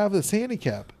field will have this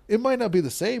handicap. It might not be the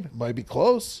same. It might be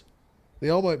close. They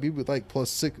all might be with like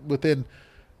 +6 within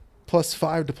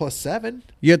 +5 to +7.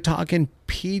 You're talking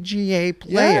PGA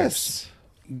players.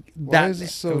 Yes. Why is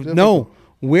this so difficult? No,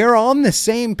 we're on the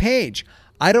same page.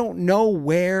 I don't know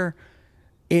where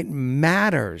it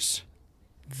matters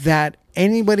that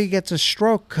anybody gets a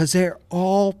stroke because they're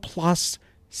all +6s.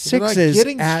 They're not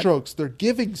getting strokes. They're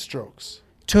giving strokes.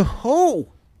 To who?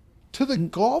 To the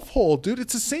golf hole, dude.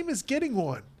 It's the same as getting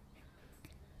one.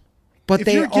 But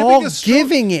they're all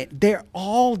giving it. They're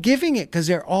all giving it because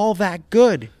they're all that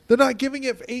good. They're not giving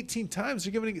it 18 times.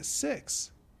 They're giving it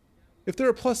 6. If they're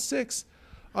a +6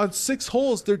 on 6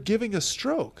 holes, they're giving a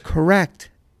stroke. Correct.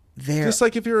 Just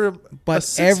like if you're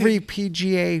but every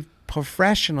PGA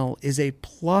professional is a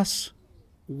plus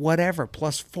whatever,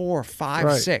 +4,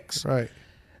 5, 6. Right.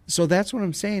 So that's what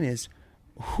I'm saying is,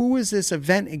 who is this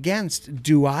event against?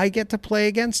 Do I get to play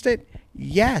against it?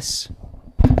 Yes.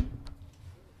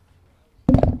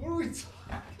 What are we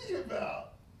talking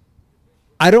about?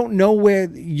 I don't know where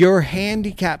your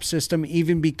handicap system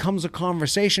even becomes a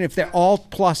conversation if they're all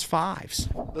 +5s.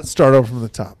 Let's start over from the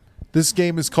top. This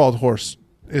game is called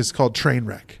train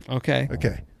wreck. Okay.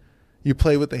 Okay. You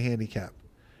play with the handicap.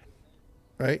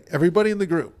 Right? Everybody in the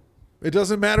group. It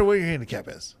doesn't matter what your handicap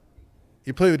is.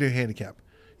 You play with your handicap.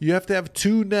 You have to have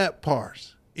 2 net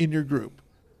pars in your group,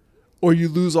 or you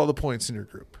lose all the points in your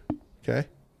group. Okay?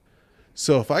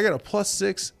 So if I got a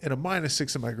 +6 and a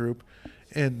 -6 in my group,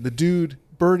 and the dude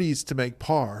birdies to make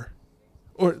par,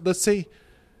 or let's say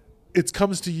it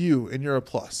comes to you and you're a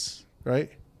plus,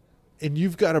 right? And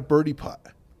you've got a birdie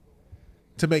putt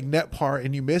to make net par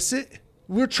and you miss it,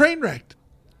 we're train wrecked.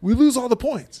 We lose all the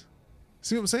points.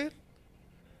 See what I'm saying?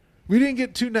 We didn't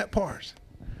get 2 net pars.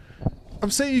 I'm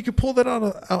saying you could pull that on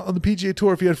the PGA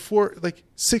Tour if you had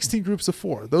 16 groups of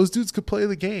 4. Those dudes could play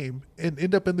the game and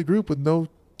end up in the group with no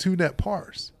 2 net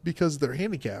pars because of their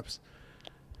handicaps.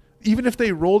 Even if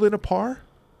they rolled in a par,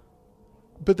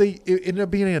 but it ended up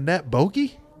being a net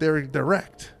bogey, they're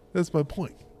wrecked. That's my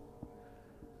point.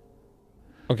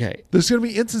 Okay. There's going to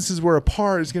be instances where a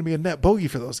par is going to be a net bogey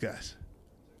for those guys.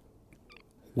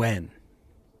 When?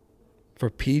 For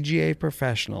PGA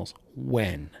professionals,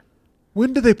 when?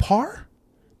 When do they par?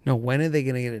 No, when are they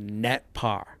going to get a net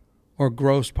par or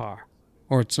gross par?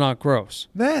 Or it's not gross.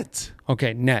 Net.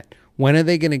 Okay, net. When are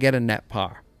they going to get a net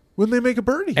par? When they make a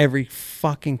birdie. Every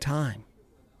fucking time.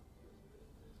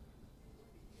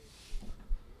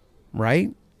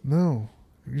 Right? No.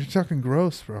 You're talking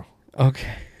gross, bro.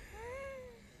 Okay.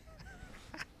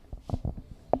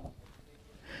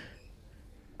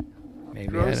 Maybe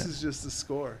gross is just the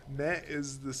score. Net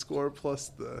is the score plus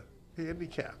the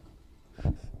handicap.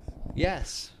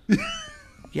 Yes.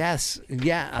 Yes.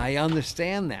 Yeah, I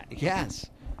understand that. Yes.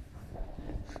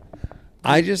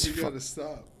 I just... You got to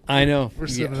stop. I know. We're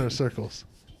sitting in our circles.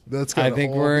 That's got I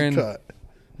think we're in... cut.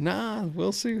 Nah,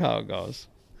 we'll see how it goes.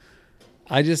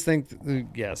 I just think...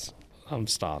 yes, I'm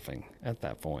stopping at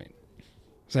that point.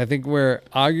 So I think we're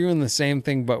arguing the same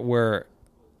thing, but we're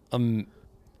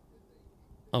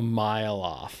a mile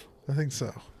off. I think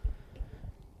so.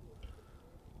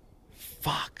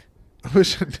 Fuck. I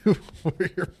wish I knew where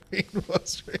your pain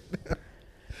was right now.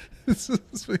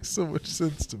 This makes so much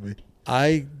sense to me.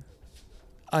 I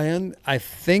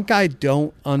think I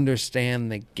don't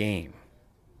understand the game.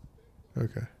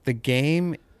 Okay. The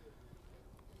game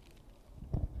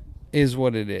is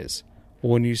what it is.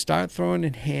 When you start throwing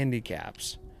in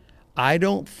handicaps, I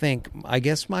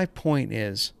guess my point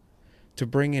is to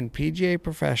bring in PGA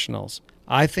professionals.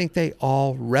 I think they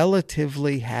all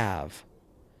relatively have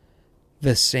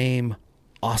the same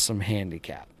awesome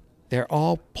handicap. They're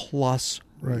all plus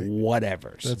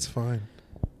whatevers. That's fine.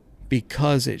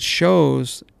 Because it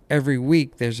shows every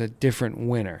week there's a different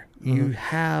winner. Mm-hmm. You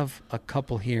have a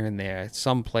couple here and there.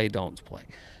 Some play, don't play.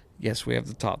 Yes, we have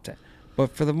the top 10.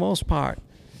 But for the most part,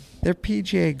 they're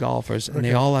PGA golfers, and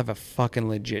they all have a fucking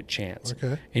legit chance.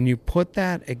 Okay. And you put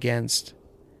that against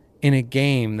in a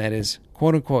game that is,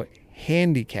 quote-unquote,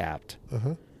 handicapped.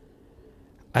 Uh-huh.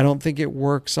 I don't think it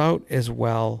works out as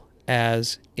well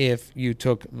as if you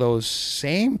took those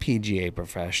same PGA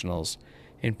professionals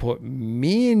and put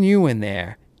me and you in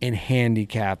there and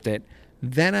handicapped it.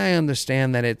 Then I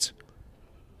understand that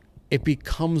it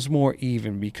becomes more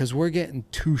even because we're getting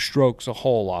 2 strokes a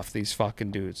hole off these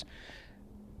fucking dudes.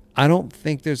 I don't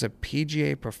think there's a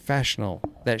PGA professional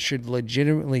that should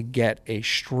legitimately get a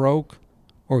stroke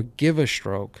or give a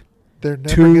stroke. They're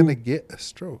never going to get a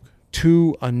stroke.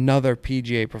 To another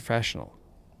PGA professional.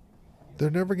 They're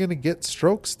never going to get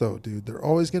strokes, though, dude. They're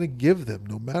always going to give them,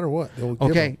 no matter what. They'll give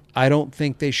Okay, them. I don't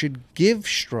think they should give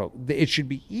stroke. It should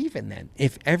be even then.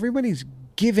 If everybody's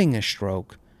giving a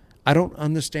stroke, I don't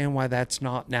understand why that's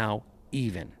not now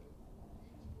even.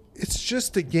 It's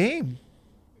just a game.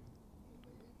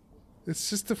 It's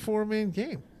just a 4-man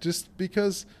game. Just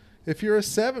because if you're a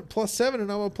 7 +7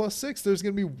 and I'm a +6, there's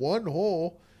going to be one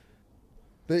hole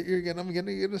that I'm going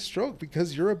to get a stroke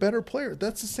because you're a better player.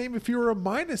 That's the same if you were a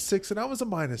 -6 and I was a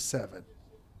 -7.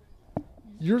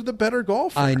 You're the better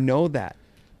golfer. I know that.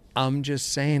 I'm just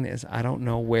saying is I don't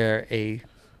know where a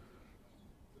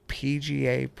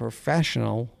PGA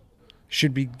professional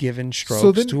should be given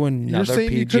strokes to another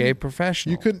PGA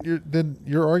professional. Then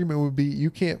your argument would be you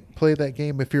can't play that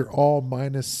game if you're all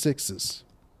 -6s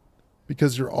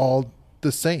because you're all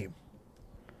the same.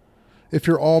 If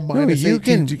you're all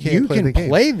 -18s, you can't play the game. You can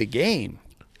play the game,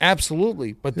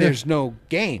 absolutely, but there's no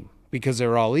game because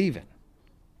they're all even.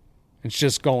 It's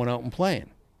just going out and playing.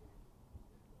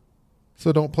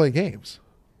 So don't play games.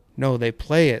 No, they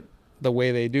play it the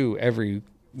way they do every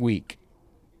week.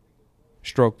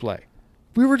 Stroke play.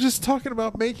 We were just talking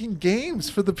about making games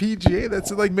for the PGA.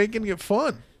 That's like making it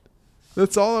fun.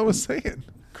 That's all I was saying.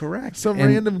 Correct. Some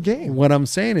random game. What I'm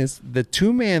saying is the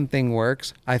 2-man thing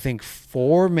works. I think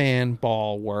 4-man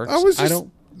ball works. I was just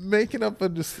making up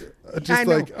but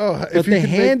the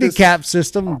handicap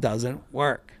system doesn't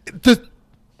work.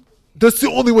 That's the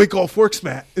only way golf works,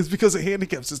 Matt, is because of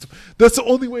handicap system. That's the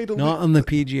only way to Not on the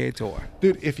PGA Tour.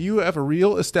 Dude, if you have a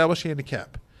real established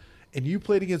handicap and you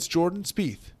played against Jordan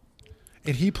Spieth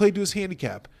and he played to his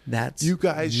handicap, you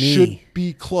guys should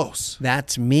be close.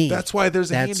 That's me. That's why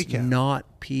there's a handicap. That's not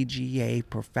PGA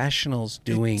professionals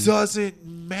doing. It doesn't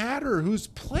matter who's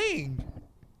playing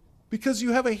because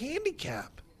you have a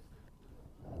handicap.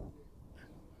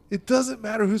 It doesn't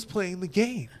matter who's playing the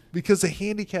game because the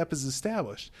handicap is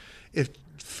established. If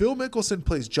Phil Mickelson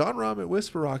plays Jon Rahm at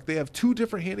Whisper Rock, they have 2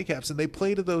 different handicaps, and they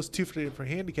play to those 2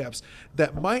 different handicaps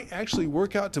that might actually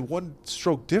work out to 1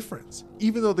 stroke difference,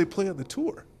 even though they play on the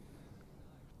tour.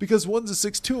 Because one's a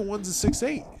 6'2" and one's a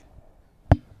 6'8".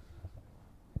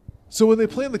 So when they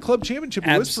play in the club championship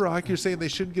at Whisper Rock, you're saying they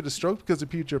shouldn't get a stroke because they're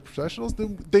PGA professionals?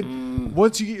 Then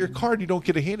once you get your card, you don't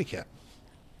get a handicap.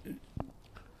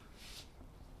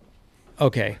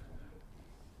 Okay.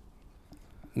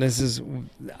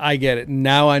 I get it.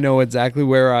 Now I know exactly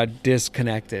where our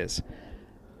disconnect is.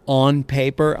 On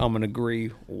paper, I'm going to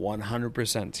agree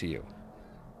 100% to you.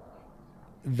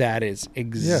 That is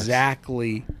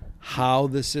exactly how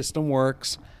the system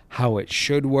works, how it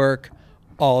should work,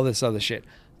 all this other shit.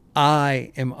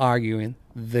 I am arguing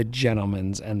the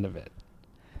gentleman's end of it.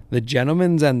 The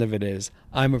gentleman's end of it is,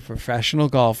 I'm a professional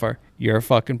golfer. You're a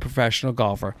fucking professional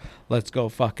golfer. Let's go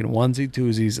fucking onesie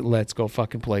twosies. Let's go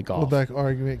fucking play golf. Well, that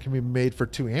argument can be made for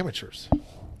 2 amateurs.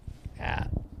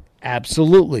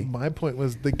 Absolutely. My point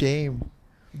was the game,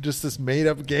 just this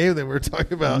made-up game that we were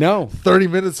talking about 30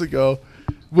 minutes ago,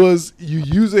 was you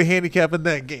use a handicap in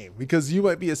that game because you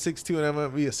might be a 6'2" and I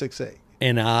might be a 6'8".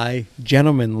 And I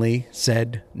gentlemanly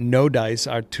said no dice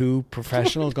are 2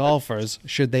 professional golfers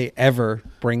should they ever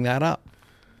bring that up.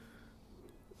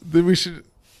 Then we should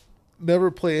never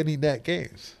play any net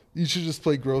games. You should just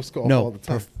play gross golf all the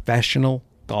time. Professional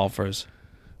golfers.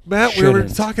 Matt, we were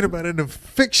talking about in a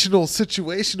fictional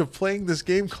situation of playing this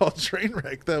game called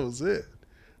Trainwreck. That was it.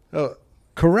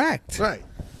 Correct. Right.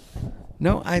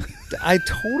 No, I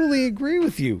totally agree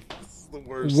with you. This is the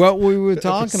worst what we were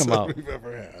talking about we've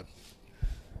ever had.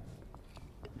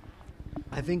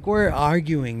 I think we're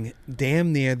arguing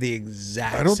damn near the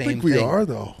exact same thing. I don't think we are,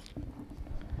 though.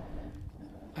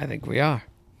 I think we are.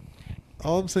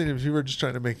 All I'm saying is we were just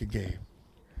trying to make a game.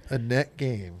 A net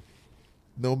game.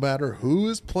 No matter who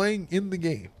is playing in the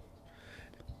game.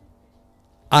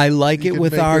 I like it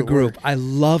with our group. I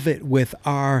love it with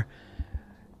our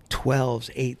 12s,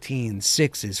 18s,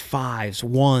 6s, 5s,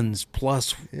 1s,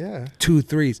 plus 2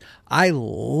 3s. I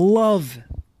love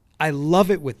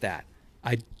it with that.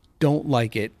 I don't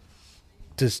like it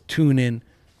to tune in.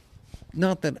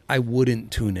 Not that I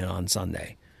wouldn't tune in on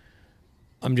Sunday.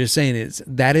 I'm just saying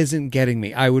that isn't getting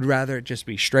me. I would rather it just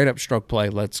be straight up stroke play.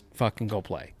 Let's fucking go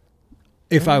play.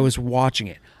 If I was watching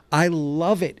it. I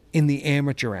love it in the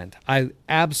amateur end. I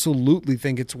absolutely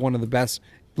think it's one of the best.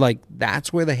 Like,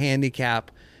 that's where the handicap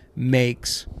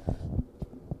makes,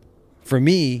 for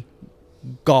me,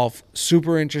 golf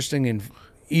super interesting and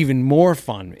even more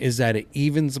fun is that it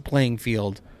evens the playing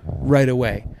field right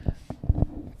away.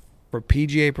 For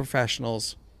PGA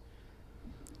professionals,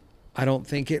 I don't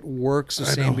think it works the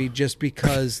same just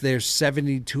because there's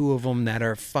 72 of them that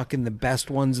are fucking the best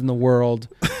ones in the world.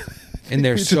 And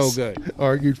they're We so just good.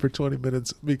 Argued for 20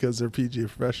 minutes because they're PGA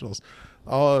professionals.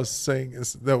 All I was saying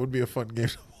is that would be a fun game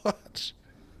to watch.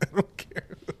 I don't care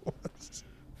who it was.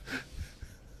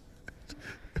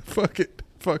 Fuck it.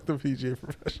 Fuck the PGA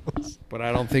professionals. But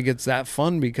I don't think it's that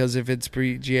fun because if it's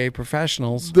PGA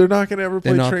professionals, They're not going to ever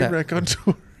play They're not that- Trainwreck on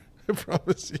tour. I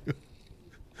promise you.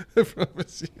 I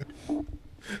promise you.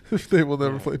 They will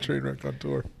never play Trainwreck on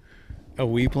tour. are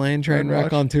we playing train I'd wreck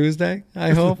watch- on Tuesday?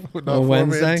 I hope. Not Or four-man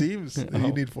Wednesday. teams. Oh.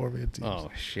 You need 4-man teams. Oh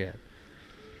shit,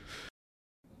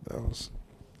 That was.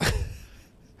 that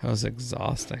was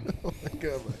exhausting. Oh my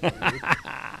god. My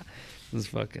God. This is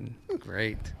fucking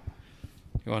great.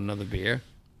 You want another beer?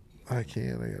 I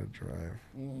can't. I gotta drive.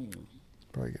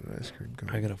 Probably get an ice cream cone.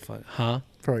 I gotta fuck. Huh?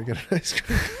 Probably get an ice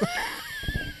cream cone.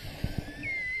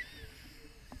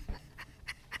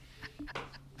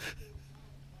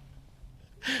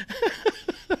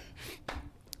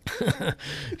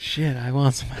 Shit, I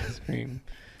want some ice cream.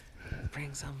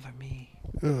 Bring some for me.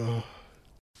 Ugh.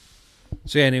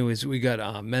 So, yeah, anyways, we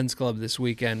got men's club this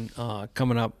weekend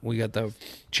coming up. We got the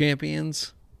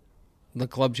champions, the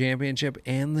club championship,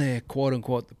 and the quote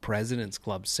unquote the president's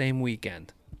club same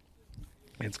weekend.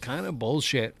 It's kind of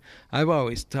bullshit. I've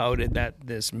always touted that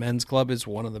this men's club is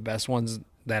one of the best ones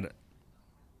that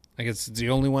I guess it's the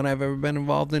only one I've ever been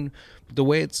involved in. But the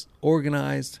way it's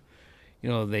organized, you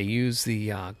know, they use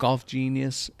the Golf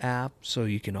Genius app, so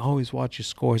you can always watch your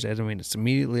scores. I mean, it's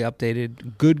immediately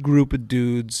updated. Good group of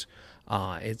dudes.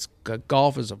 It's got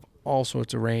golfers of all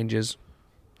sorts of ranges.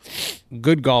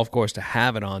 Good golf course to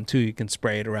have it on, too. You can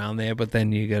spray it around there, but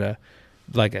then you gotta,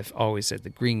 like I've always said, the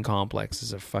green complex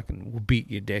is a fucking will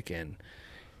beat your dick in.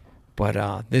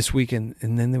 But this weekend,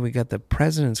 and then we got the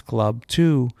President's Club,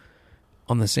 too,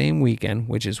 on the same weekend,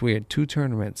 which is weird. 2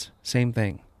 tournaments, same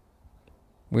thing.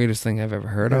 Weirdest thing I've ever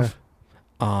heard of.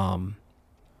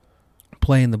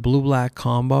 Playing the blue-black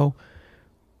combo.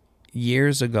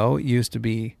 Years ago, it used to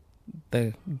be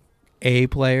the A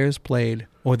players played,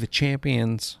 or the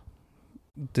champions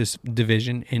this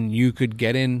division, and you could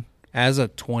get in as a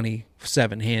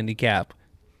 27 handicap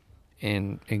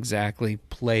and exactly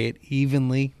play it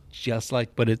evenly, just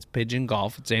like, but it's pigeon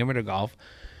golf, it's amateur golf,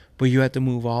 but you had to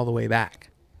move all the way back.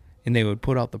 And they would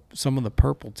put out some of the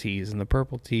purple tees, and the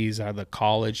purple tees are the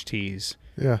college tees,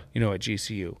 Yeah. you know, at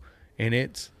GCU. And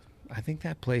I think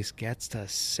that place gets to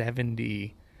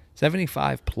 70,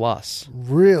 75 plus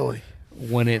Really?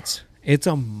 when it's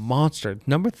a monster.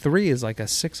 Number 3 is like a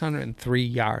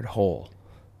 603-yard hole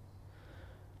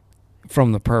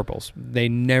from the purples. They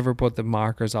never put the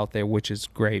markers out there, which is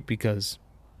great because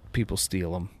people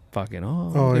steal them. Fucking,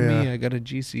 look at me, I got a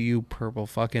GCU purple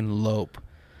fucking lope.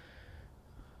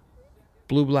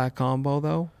 Blue-black combo,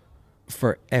 though,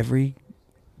 for every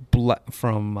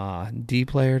from D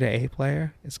player to A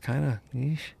player, it's kind of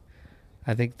niche.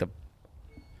 I think the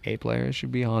A players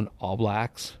should be on all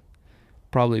blacks.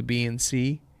 Probably B and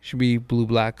C should be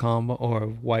blue-black combo or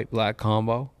white-black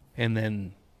combo. And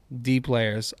then D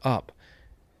players up.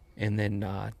 And then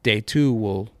day 2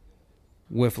 will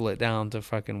whiffle it down to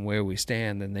fucking where we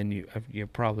stand. And then you're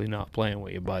probably not playing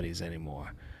with your buddies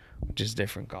anymore. Just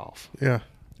different golf. Yeah.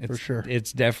 It's, For sure.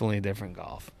 It's definitely different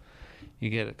golf. You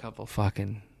get a couple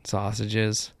fucking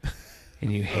sausages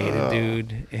and you hate it,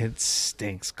 dude. It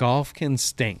stinks. Golf can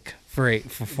stink for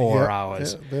 4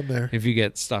 hours. Yeah, been there. If you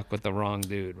get stuck with the wrong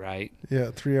dude, right? Yeah,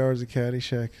 3 hours of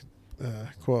Caddyshack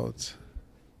quotes.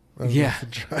 Yeah.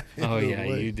 Oh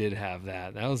You did have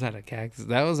that. That was at a cactus.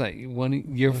 That was at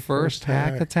your first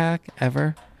hack attack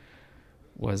ever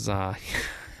was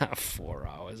 4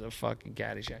 hours of fucking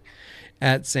Caddyshack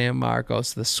at San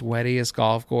Marcos, the sweatiest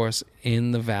golf course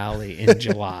in the valley in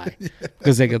July,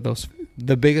 because they got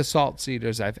the biggest salt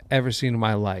cedars I've ever seen in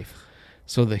my life.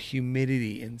 So the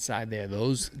humidity inside there,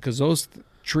 because those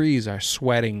trees are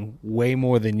sweating way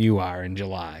more than you are in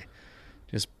July,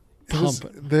 just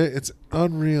pumping. It's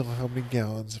unreal how many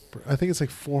gallons. I think it's like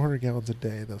 400 gallons a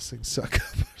day. Those things suck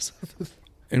up or something.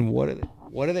 And what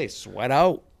do they sweat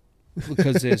out?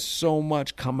 Because there's so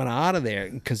much coming out of there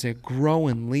because they're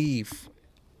growing leaf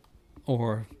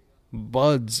or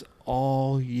buds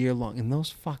all year long. And those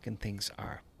fucking things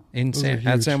are insane.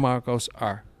 At San Marcos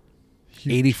are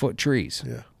 80-foot trees.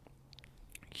 Yeah.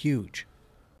 Huge.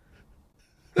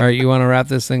 All right, you want to wrap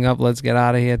this thing up? Let's get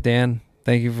out of here, Dan.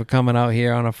 Thank you for coming out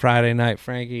here on a Friday night.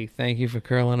 Frankie, thank you for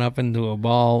curling up into a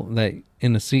ball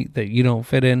in a seat that you don't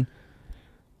fit in.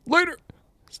 Later.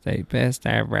 Stay pissed,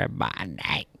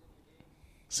 everybody.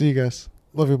 See you guys.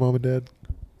 Love you, Mom and Dad.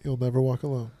 You'll never walk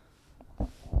alone.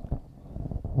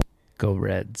 Go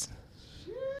Reds.